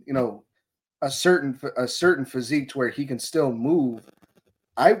maintain, a certain physique to where he can still move,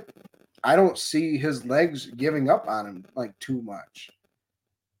 I don't see his legs giving up on him like too much.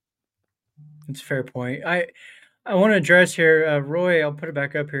 That's a fair point. I want to address here, Roy. I'll put it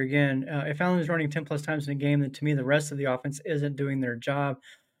back up here again. If Allen is running 10 plus times in a game, then to me the rest of the offense isn't doing their job.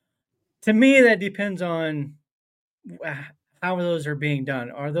 To me, that depends on how those are being done.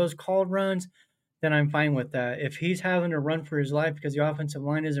 Are those called runs? Then I'm fine with that. If he's having to run for his life because the offensive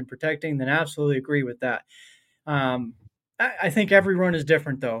line isn't protecting, then absolutely agree with that. I think every run is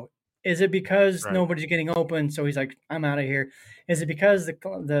different, though. Is it because nobody's getting open, so he's like, I'm out of here? Is it because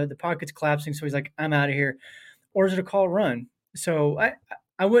the pocket's collapsing, so he's like, I'm out of here? Or is it a call run? So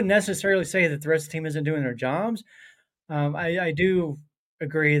I wouldn't necessarily say that the rest of the team isn't doing their jobs. I do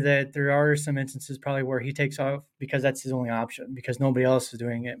agree that there are some instances probably where he takes off because that's his only option because nobody else is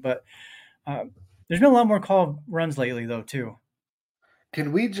doing it. But there's been a lot more call runs lately, though, too.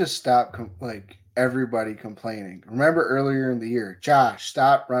 Can we just stop everybody complaining? Remember earlier in the year, Josh,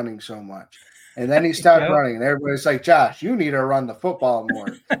 stop running so much. And then he stopped running, and everybody's like, Josh, you need to run the football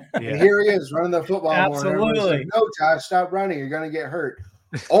more. And here he is running the football more. And everybody's like, no, Josh, stop running. You're going to get hurt.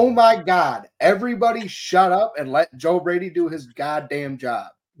 Oh, my God. Everybody shut up and let Joe Brady do his goddamn job.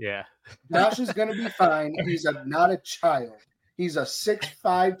 Yeah. Josh is going to be fine. He's not a child. He's a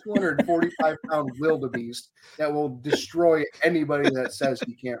 6'5", 245-pound wildebeest that will destroy anybody that says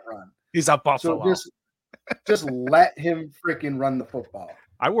he can't run. He's a buffalo. So just let him freaking run the football.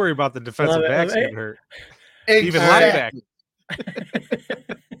 I worry about the defensive backs getting hurt. Exactly. Even linebackers.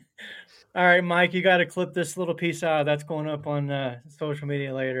 All right, Mike, you got to clip this little piece out. That's going up on social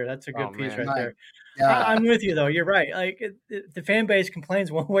media later. That's a good piece there. Yeah. I'm with you, though. You're right. Like the fan base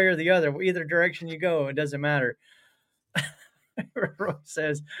complains one way or the other. Either direction you go, it doesn't matter. Roy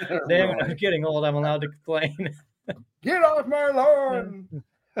says, damn, I'm getting old. I'm allowed to complain. Get off my lawn.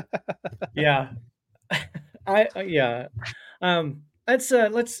 Yeah.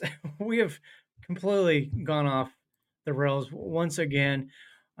 Let's we have completely gone off the rails once again.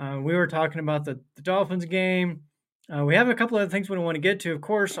 We were talking about the Dolphins game. We have a couple of things we want to get to. Of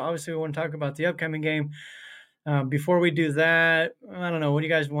course, obviously we want to talk about the upcoming game. Before we do that, I don't know. What do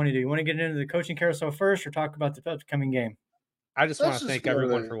you guys want to do? You want to get into the coaching carousel first or talk about the upcoming game? I just want to thank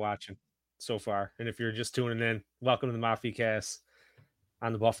everyone for watching so far. And if you're just tuning in, welcome to the Mafia Cast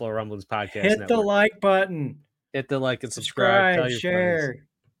on the Buffalo Rumblings Podcast Hit Network. the like button. Hit the like and subscribe. Tell your share. friends.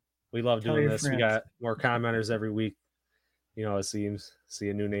 We love Tell doing your this. We friends. got more commenters every week. You know, it seems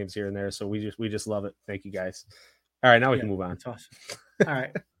seeing new names here and there. So we just love it. Thank you guys. All right, now we can move on. That's awesome. All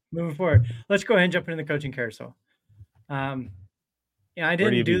right, moving forward. Let's go ahead and jump into the coaching carousel. Yeah, I Where do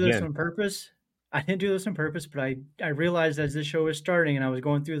you didn't do this begin? on purpose. But I realized as this show was starting and I was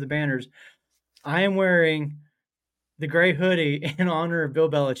going through the banners, I am wearing the gray hoodie in honor of Bill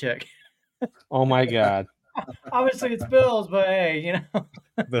Belichick. Oh my God, Obviously, it's Bill's, but hey, you know,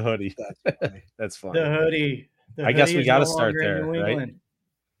 the hoodie. That's funny. That's funny. the hoodie. The I guess hoodie we is got no to start longer in there, New right? England.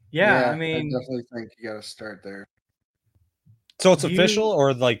 Yeah, I I mean, definitely think you got to start there. So it's do official, you?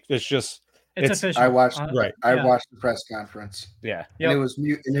 or like it's just It's official. I watched right. I Yeah. watched the press conference, Yeah, and Yep.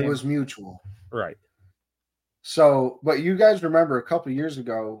 it was mutual. right. So, but you guys remember a couple years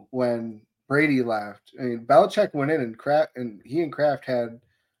ago when Brady left? I mean, Belichick went in and he and Kraft had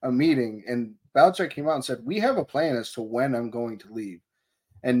a meeting, and Belichick came out and said, "We have a plan as to when I'm going to leave,"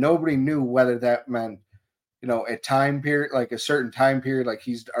 and nobody knew whether that meant, you know, a time period, like a certain time period, like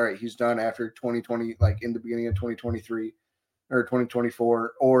he's all right, he's done after 2020, like in the beginning of 2023 or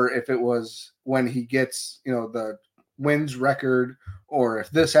 2024, or if it was when he gets, you know, the wins record, or if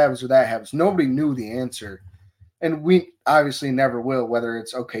this happens or that happens. Nobody knew the answer. And we obviously never will, whether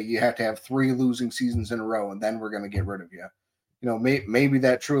it's okay, you have to have 3 losing seasons in a row and then we're going to get rid of you. You know, maybe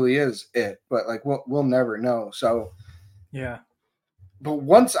that truly is it, but like we'll never know. So, Yeah. but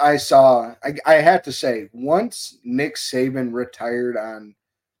once I saw, I had to say, once Nick Saban retired on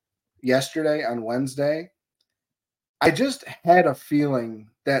Wednesday, I just had a feeling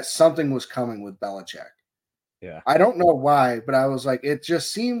that something was coming with Belichick. Yeah. I don't know why, but I was like, it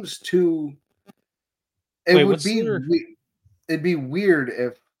just seems too. It'd be weird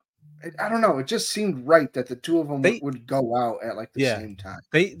if I don't know. It just seemed right that the two of them would go out at like the same time.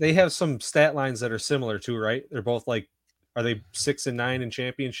 They have some stat lines that are similar too, right? They're both like, are they 6 and 9 in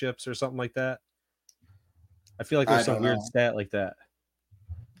championships or something like that? I feel like there's some weird stat like that.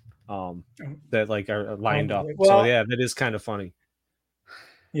 That like are lined up. Well, so yeah, that is kind of funny.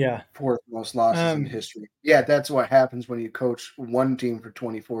 Yeah. 4th most losses in history. Yeah, that's what happens when you coach one team for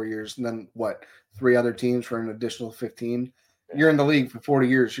 24 years and then 3 other teams for an additional 15. You're in the league for 40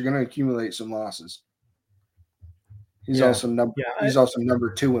 years. You're going to accumulate some losses. He's also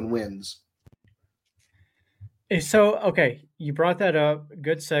number 2 in wins. So, okay, you brought that up.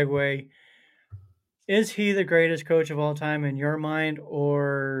 Good segue. Is he the greatest coach of all time in your mind,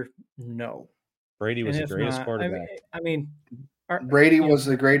 or no? Brady was the greatest quarterback. Brady was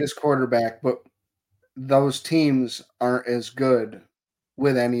the greatest quarterback, but those teams aren't as good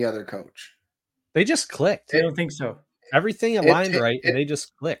with any other coach. They just clicked. I don't think so. Everything aligned right, and they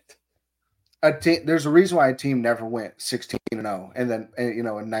just clicked. There's a reason why a team never went 16-0 and then, you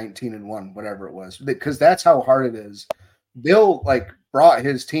know, 19-1, whatever it was, because that's how hard it is. Bill brought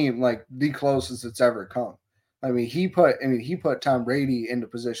his team the closest it's ever come. I mean, he put Tom Brady into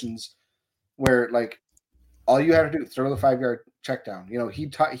positions where all you have to do throw the 5-yard check down. You know, he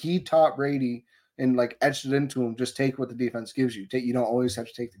taught Brady and etched it into him. Just take what the defense gives you. You don't always have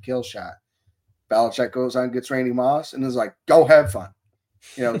to take the kill shot. Belichick goes on, gets Randy Moss, and is like, go have fun.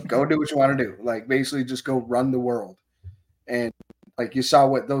 You know, go do what you want to do. Basically just go run the world. And you saw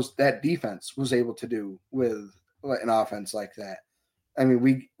what that defense was able to do with an offense like that. I mean,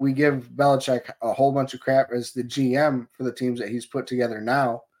 we give Belichick a whole bunch of crap as the GM for the teams that he's put together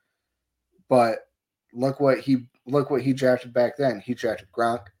now. But look what he drafted back then. He drafted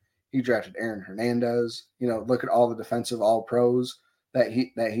Gronk. He drafted Aaron Hernandez. You know, look at all the defensive all pros that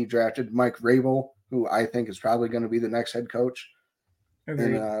he drafted. Mike Vrabel, who I think is probably going to be the next head coach.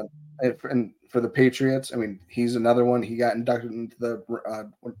 And for the Patriots, I mean, he's another one. He got inducted into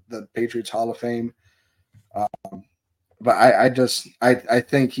the Patriots Hall of Fame. But I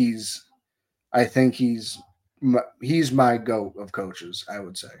think he's my GOAT of coaches, I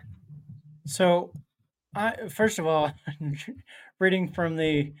would say. So, first of all, reading from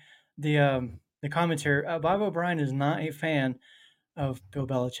the commentary, Bob O'Brien is not a fan of Bill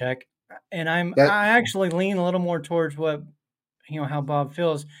Belichick, and I actually lean a little more towards what how Bob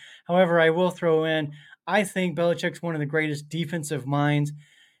feels. However, I will throw in, I think Belichick's one of the greatest defensive minds,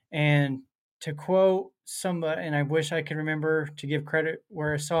 and to quote somebody, and I wish I could remember to give credit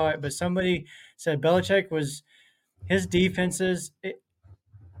where I saw it, but somebody said Belichick was his defenses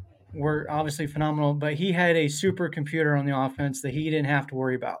were obviously phenomenal, but he had a supercomputer on the offense that he didn't have to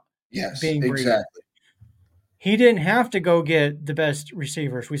worry about. Yes, being Brady. exactly. He didn't have to go get the best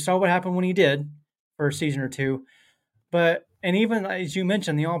receivers. We saw what happened when he did for a season or two. But, and even as you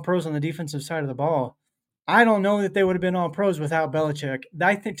mentioned, the all-pros on the defensive side of the ball, I don't know that they would have been all-pros without Belichick.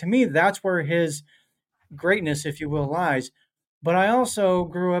 I think, to me, that's where his greatness, if you will, lies. But I also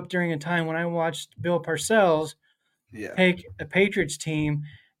grew up during a time when I watched Bill Parcells take a Patriots team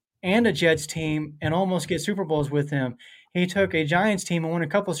and a Jets team and almost get Super Bowls with him. He took a Giants team and won a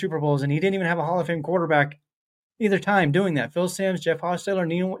couple of Super Bowls, and he didn't even have a Hall of Fame quarterback either time doing that. Phil Simms, Jeff Hostetler,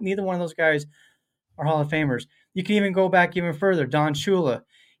 neither one of those guys are Hall of Famers. You can even go back even further. Don Shula.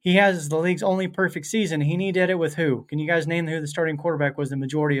 He has the league's only perfect season. He did it with who? Can you guys name who the starting quarterback was the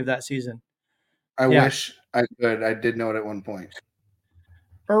majority of that season? I wish I could. I did know it at one point.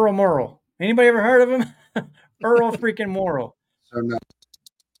 Earl Morrall. Anybody ever heard of him? Earl freaking Morrall. So no,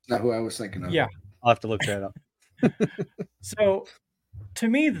 not who I was thinking of. Yeah. I'll have to look that up. So to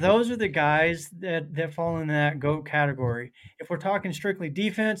me, those are the guys that fall in that GOAT category. If we're talking strictly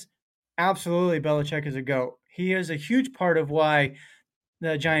defense, absolutely Belichick is a GOAT. He is a huge part of why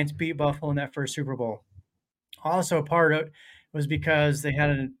the Giants beat Buffalo in that first Super Bowl. Also, part of it was because they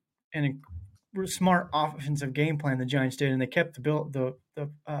had an smart offensive game plan, the Giants did, and they kept the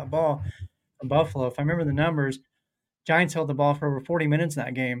ball from Buffalo. If I remember the numbers, Giants held the ball for over 40 minutes in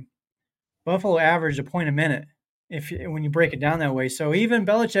that game. Buffalo averaged a point a minute when you break it down that way. So even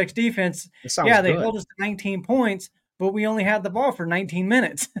Belichick's defense, they held us to 19 points, but we only had the ball for 19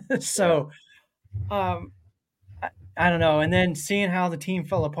 minutes. So I don't know. And then seeing how the team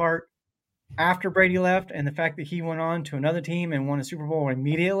fell apart after Brady left and the fact that he went on to another team and won a Super Bowl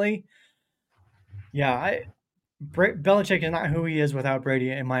immediately. Yeah, Belichick is not who he is without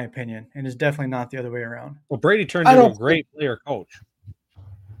Brady, in my opinion, and is definitely not the other way around. Well, Brady turned into a great player coach.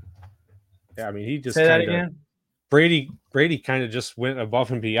 Yeah, I mean, he just say that again. Brady kind of just went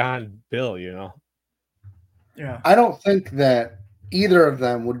above and beyond Bill, you know. Yeah, I don't think that either of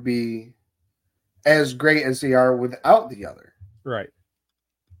them would be as great as they are without the other. Right.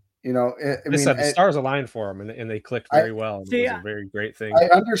 You know, the stars aligned for them, and they clicked very well. And it was a very great thing. I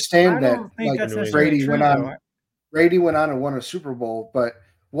understand that. Brady went on. Brady went on and won a Super Bowl, but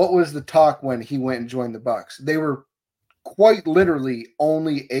what was the talk when he went and joined the Bucs? They were quite literally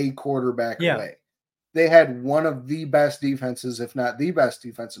only a quarterback away. They had one of the best defenses, if not the best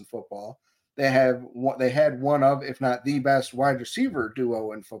defense in football. They had one of, if not the best wide receiver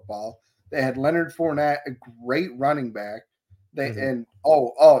duo in football. They had Leonard Fournette, a great running back. And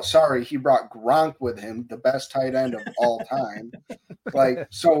sorry, he brought Gronk with him, the best tight end of all time.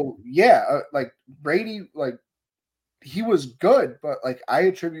 Brady, he was good, but I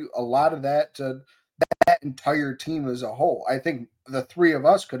attribute a lot of that to that entire team as a whole. I think the three of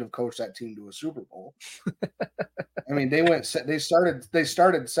us could have coached that team to a Super Bowl. I mean, they started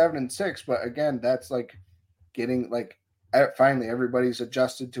 7-6, but again, that's getting finally everybody's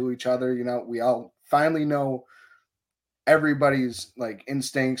adjusted to each other. You know, we all finally know everybody's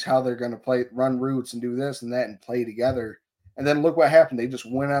instincts, how they're going to run routes and do this and that and play together. And then look what happened. They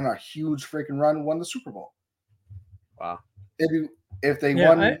just went on a huge freaking run and won the Super Bowl. Wow. If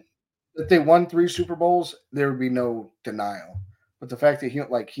they won 3 Super Bowls, there would be no denial. But the fact that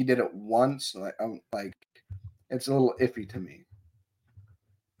he did it once, it's a little iffy to me.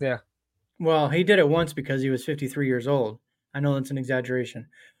 Yeah. Well, he did it once because he was 53 years old. I know that's an exaggeration,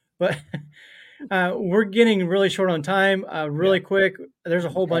 but we're getting really short on time. Quick, there's a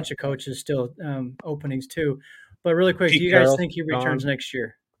whole bunch of coaches still openings too. But really quick, do you guys think he returns next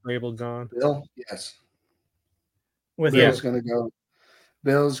year? Rabel gone. Bill, yes. Bill's going to go.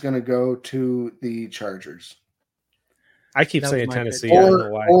 Bill's going to go to the Chargers. I keep saying Tennessee. I don't know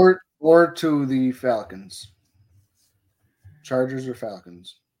why. Or to the Falcons. Chargers or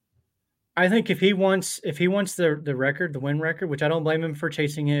Falcons. I think if he wants the record, the win record, which I don't blame him for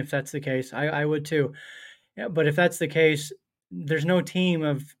chasing it if that's the case. I would too. Yeah, but if that's the case, there's no team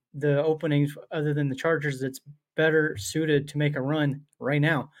of the openings other than the Chargers that's better suited to make a run right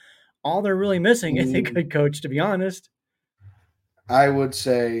now. All they're really missing is a good coach, to be honest. I would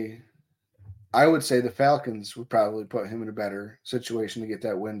say the Falcons would probably put him in a better situation to get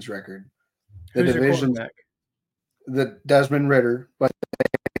that wins record. Who's your quarterback? The Desmond Ridder, but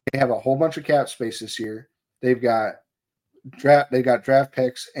they have a whole bunch of cap space this year. They've got draft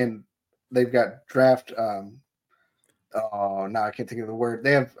picks, and they've got draft. I can't think of the word.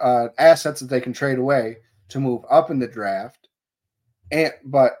 They have assets that they can trade away to move up in the draft.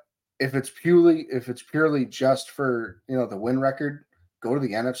 But if it's purely just for the win record, go to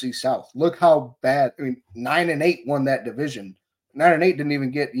the NFC South. Look how bad. I mean, 9-8 won that division. 9-8 didn't even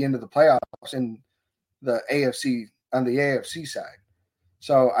get into the playoffs in the AFC on the AFC side.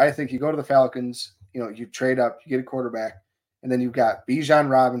 So I think you go to the Falcons. You trade up, you get a quarterback, and then you've got Bijan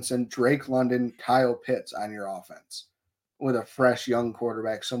Robinson, Drake London, Kyle Pitts on your offense with a fresh young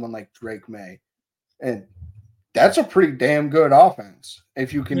quarterback, someone like Drake May, and that's a pretty damn good offense.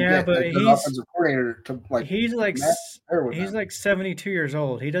 If you can get but a good offensive coordinator to like, he's like them. like 72 years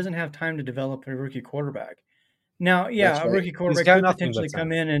old. He doesn't have time to develop a rookie quarterback. Now, That's a right. rookie quarterback could potentially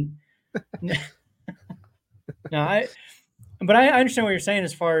come in and but I understand what you're saying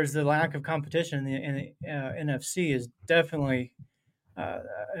as far as the lack of competition in the NFC is definitely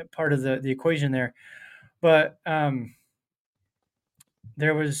part of the equation there. But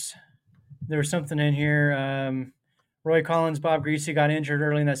there was something in here. Roy Collins, Bob Greasy got injured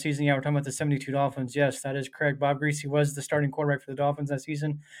early in that season. Yeah, we're talking about the 72 Dolphins. Yes, that is correct. Bob Greasy was the starting quarterback for the Dolphins that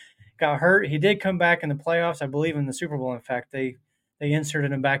season. Got hurt. He did come back in the playoffs, I believe, in the Super Bowl. In fact, they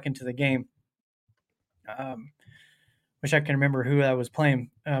inserted him back into the game. Wish I can remember who that was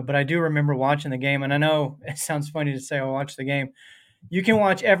playing, but I do remember watching the game. And I know it sounds funny to say I watched the game. You can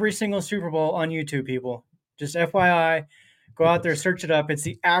watch every single Super Bowl on YouTube, people. Just FYI, go out there, search it up. It's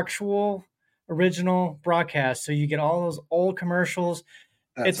the actual original broadcast, so you get all those old commercials.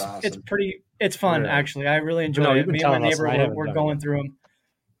 That's awesome. It's fun, really? actually. I really enjoy it. Me and my neighbor we're going through them.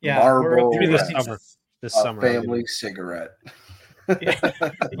 Yeah, Marble, this summer, family cigarette.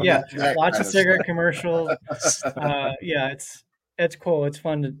 yeah, lots of cigarette commercials. It's cool. It's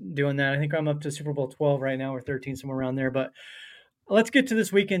fun doing that. I think I'm up to Super Bowl 12 right now, or 13, somewhere around there. But let's get to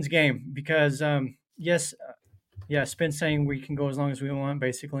this weekend's game because Spin's saying we can go as long as we want,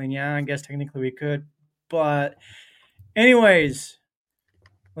 basically. And I guess technically we could. But anyways,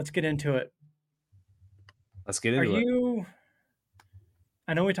 let's get into it.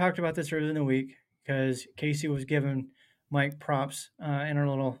 I know we talked about this earlier in the week because Casey was giving Mike props in our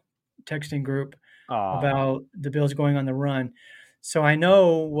little texting group about the Bills going on the run. So I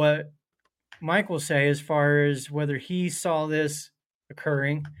know what Mike will say as far as whether he saw this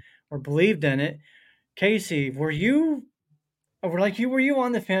occurring or believed in it. Casey, were you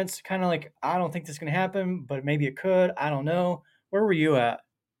on the fence, kind of like, I don't think this is going to happen, but maybe it could. I don't know. Where were you at?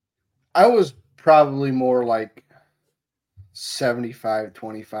 I was probably more like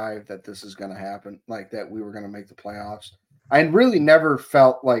 75-25 that this is going to happen, like that we were going to make the playoffs. I really never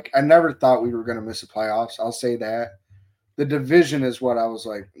felt like, I never thought we were going to miss the playoffs. I'll say that. The division is what I was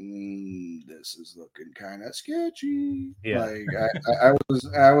like, this is looking kind of sketchy. Yeah. Like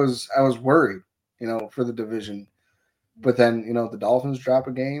I was worried, for the division. But then, the Dolphins drop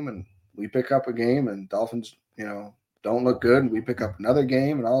a game and we pick up a game, and Dolphins, don't look good, and we pick up another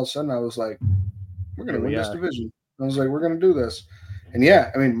game, and all of a sudden I was like, we're going to win this division. I was like, we're going to do this.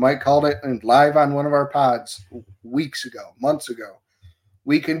 And Mike called it and live on one of our pods months ago.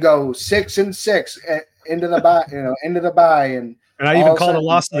 We can go 6-6 into the bye, and I even called a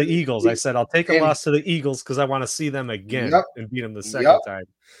loss to the Eagles. I said I'll take a loss to the Eagles because I want to see them again and beat them the second time.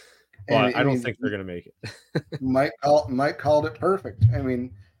 But I don't think they're going to make it. Mike called it perfect. I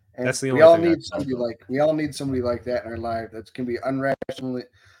mean, and that's the only we all need somebody like that in our life that can be unrational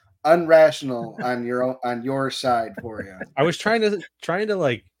on your side for you. I was trying to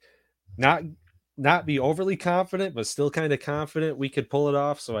like not be overly confident, but still kind of confident we could pull it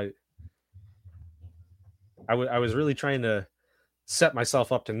off. So I was really trying to set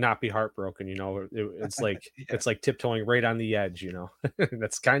myself up to not be heartbroken. It's like it's like tiptoeing right on the edge. I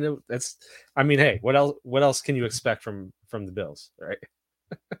mean, hey, what else can you expect from the Bills, right?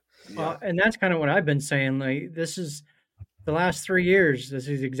 Well, and that's kind of what I've been saying. Like, this is the last 3 years. This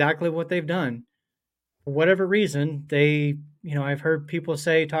is exactly what they've done. For whatever reason, they, I've heard people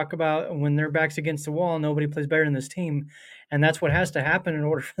talk about when their back's against the wall, nobody plays better than this team. And that's what has to happen in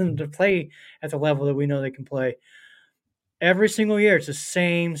order for them to play at the level that we know they can play. Every single year, it's the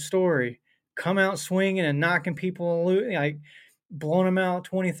same story. Come out swinging and knocking people, like blowing them out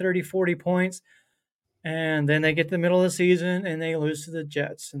 20, 30, 40 points. And then they get to the middle of the season and they lose to the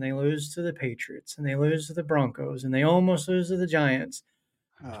Jets, and they lose to the Patriots, and they lose to the Broncos, and they almost lose to the Giants.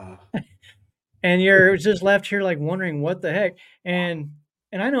 And you're just left here like wondering what the heck. And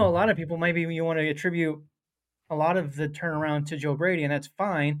I know a lot of people, maybe you want to attribute a lot of the turnaround to Joe Brady, and that's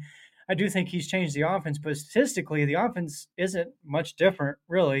fine. I do think he's changed the offense, but statistically, the offense isn't much different,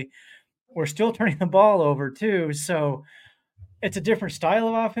 really. We're still turning the ball over, too. So it's a different style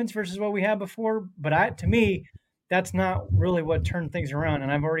of offense versus what we had before. But to me, that's not really what turned things around.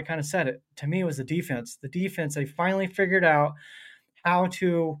 And I've already kind of said it. To me, it was the defense. The defense, they finally figured out how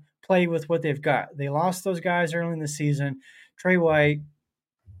to play with what they've got. They lost those guys early in the season, Trey White,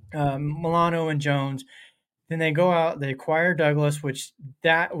 Milano, and Jones. Then they go out, they acquire Douglas, which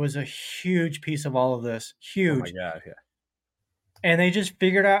that was a huge piece of all of this. Huge. Oh, my God, yeah. And they just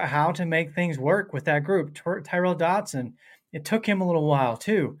figured out how to make things work with that group. Tyrell Dotson, it took him a little while,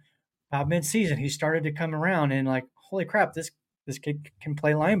 too. About mid-season, he started to come around and like, holy crap, this This kid can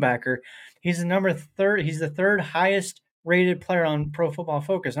play linebacker. He's the third highest rated player on Pro Football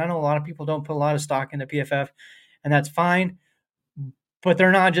Focus. I know a lot of people don't put a lot of stock into PFF, and that's fine. But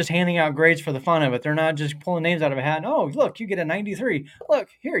they're not just handing out grades for the fun of it. They're not just pulling names out of a hat. Oh, look, you get a 93. Look,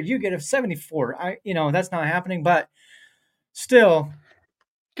 here, you get a 74. That's not happening. But still,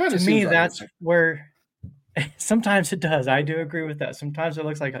 to me, that's where sometimes it does. I do agree with that. Sometimes it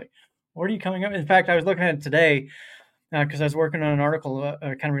looks like what are you coming up? In fact, I was looking at it today because I was working on an article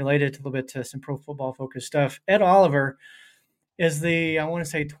kind of related a little bit to some Pro Football Focus stuff. Ed Oliver is I want to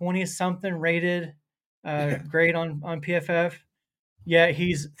say 20-something rated grade on PFF. Yeah,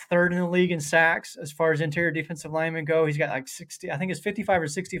 he's third in the league in sacks as far as interior defensive linemen go. He's got like 60, I think it's 55 or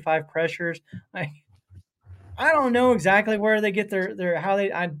 65 pressures. I don't know exactly where they get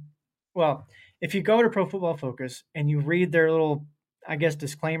well, if you go to Pro Football Focus and you read their little, I guess,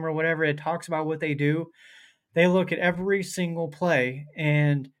 disclaimer or whatever, it talks about what they do. They look at every single play,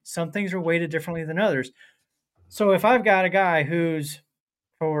 and some things are weighted differently than others. So if I've got a guy who's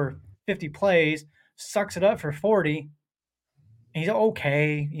for 50 plays, sucks it up for 40, he's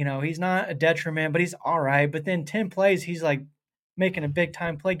okay. He's not a detriment, but he's all right. But then 10 plays, he's like making a big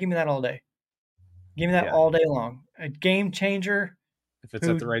time play. Give me that all day. Give me that all day long. A game changer. If it's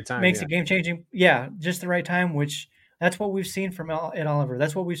at the right time. Makes a game changing. Yeah, just the right time, which that's what we've seen from Ed Oliver.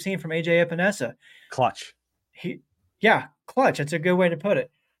 That's what we've seen from AJ Epinesa. Clutch. Clutch. That's a good way to put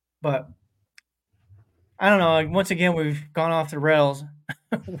it. But I don't know. Once again, we've gone off the rails.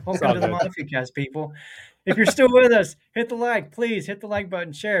 Welcome to the Mafia Cast, people. If you're still with us, hit the like. Please hit the like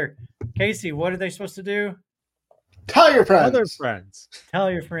button. Share. Casey, what are they supposed to do? Tell your friends. Other friends. Tell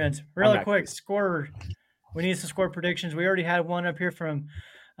your friends. Really quick, score. We need some score predictions. We already had one up here from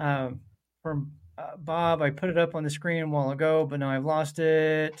Bob. I put it up on the screen a while ago, but now I've lost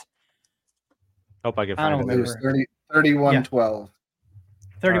it. Hope I can find it. It was 31-12.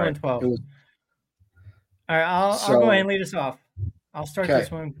 31-12. All right, I'll go ahead and lead us off. I'll start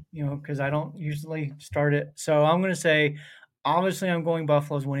this one, because I don't usually start it. So I'm going to say, obviously, I'm going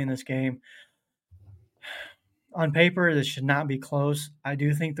Buffalo's winning this game. On paper, this should not be close. I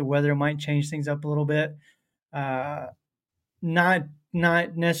do think the weather might change things up a little bit. Not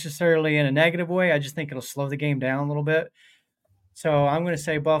necessarily in a negative way. I just think it'll slow the game down a little bit. So I'm going to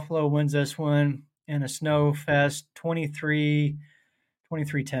say Buffalo wins this one in a snow fest, 23-10.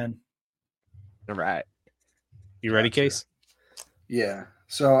 All right. You ready, Case? Yeah.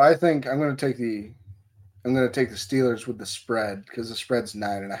 So I think I'm going to take the Steelers with the spread because the spread's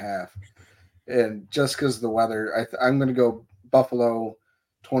 9.5, and just because of the weather, I'm going to go Buffalo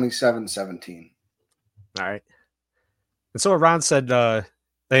 27-17. All right. And so Ron said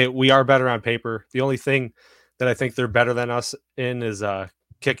we are better on paper. The only thing that I think they're better than us in is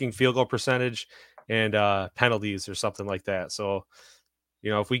kicking field goal percentage and penalties or something like that. So,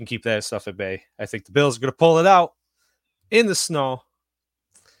 if we can keep that stuff at bay, I think the Bills are going to pull it out in the snow,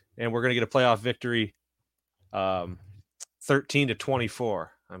 and we're going to get a playoff victory 13-24.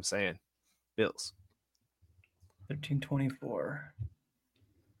 I'm saying Bills. 13-24.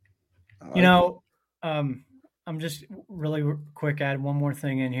 Like I'm just really quick add one more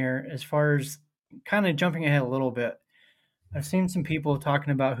thing in here as far as kind of jumping ahead a little bit. I've seen some people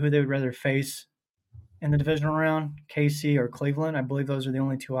talking about who they would rather face in the divisional round, KC or Cleveland. I believe those are the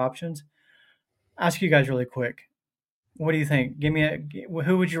only two options. Ask you guys really quick. What do you think?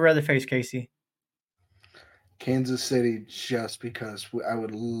 Who would you rather face, Casey? Kansas City, just because I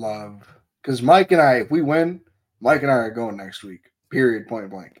would love, because Mike and I, if we win, Mike and I are going next week. Period. Point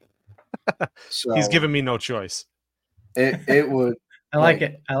blank. So he's giving me no choice. It would. I like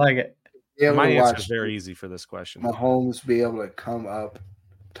it. My answer is very easy for this question. Mahomes be able to come up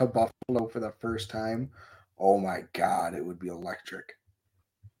to Buffalo for the first time. Oh my God, it would be electric.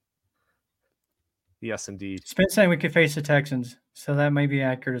 Yes, indeed. Spence saying we could face the Texans, so that may be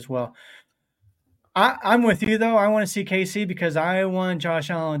accurate as well. I'm with you, though. I want to see KC because I want Josh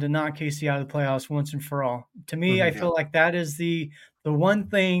Allen to knock KC out of the playoffs once and for all. To me, I feel like that is the one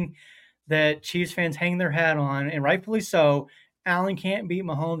thing that Chiefs fans hang their hat on, and rightfully so. Allen can't beat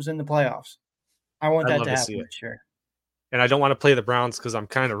Mahomes in the playoffs. I want that to happen this year. And I don't want to play the Browns because I'm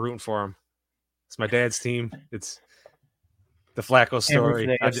kind of rooting for them. It's my dad's team. It's the Flacco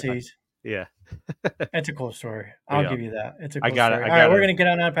story. Yeah. It's a cool story. I'll give you that. It's a cool story. All right, we're going to get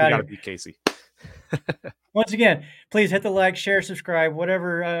on out of here. Got to beat Casey. Once again, please hit the like, share, subscribe,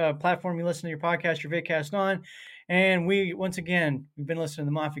 whatever platform you listen to your podcast, your vidcast on. And we've been listening to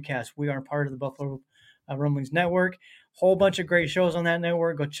the Mafia Cast. We are part of the Buffalo Rumblings Network. Whole bunch of great shows on that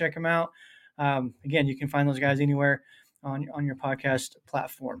network. Go check them out. Again, you can find those guys anywhere on your podcast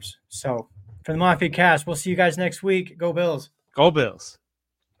platforms. So for the Mafia Cast, we'll see you guys next week. Go Bills. Go Bills.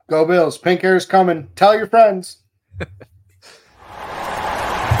 Go Bills. Pink hair is coming. Tell your friends.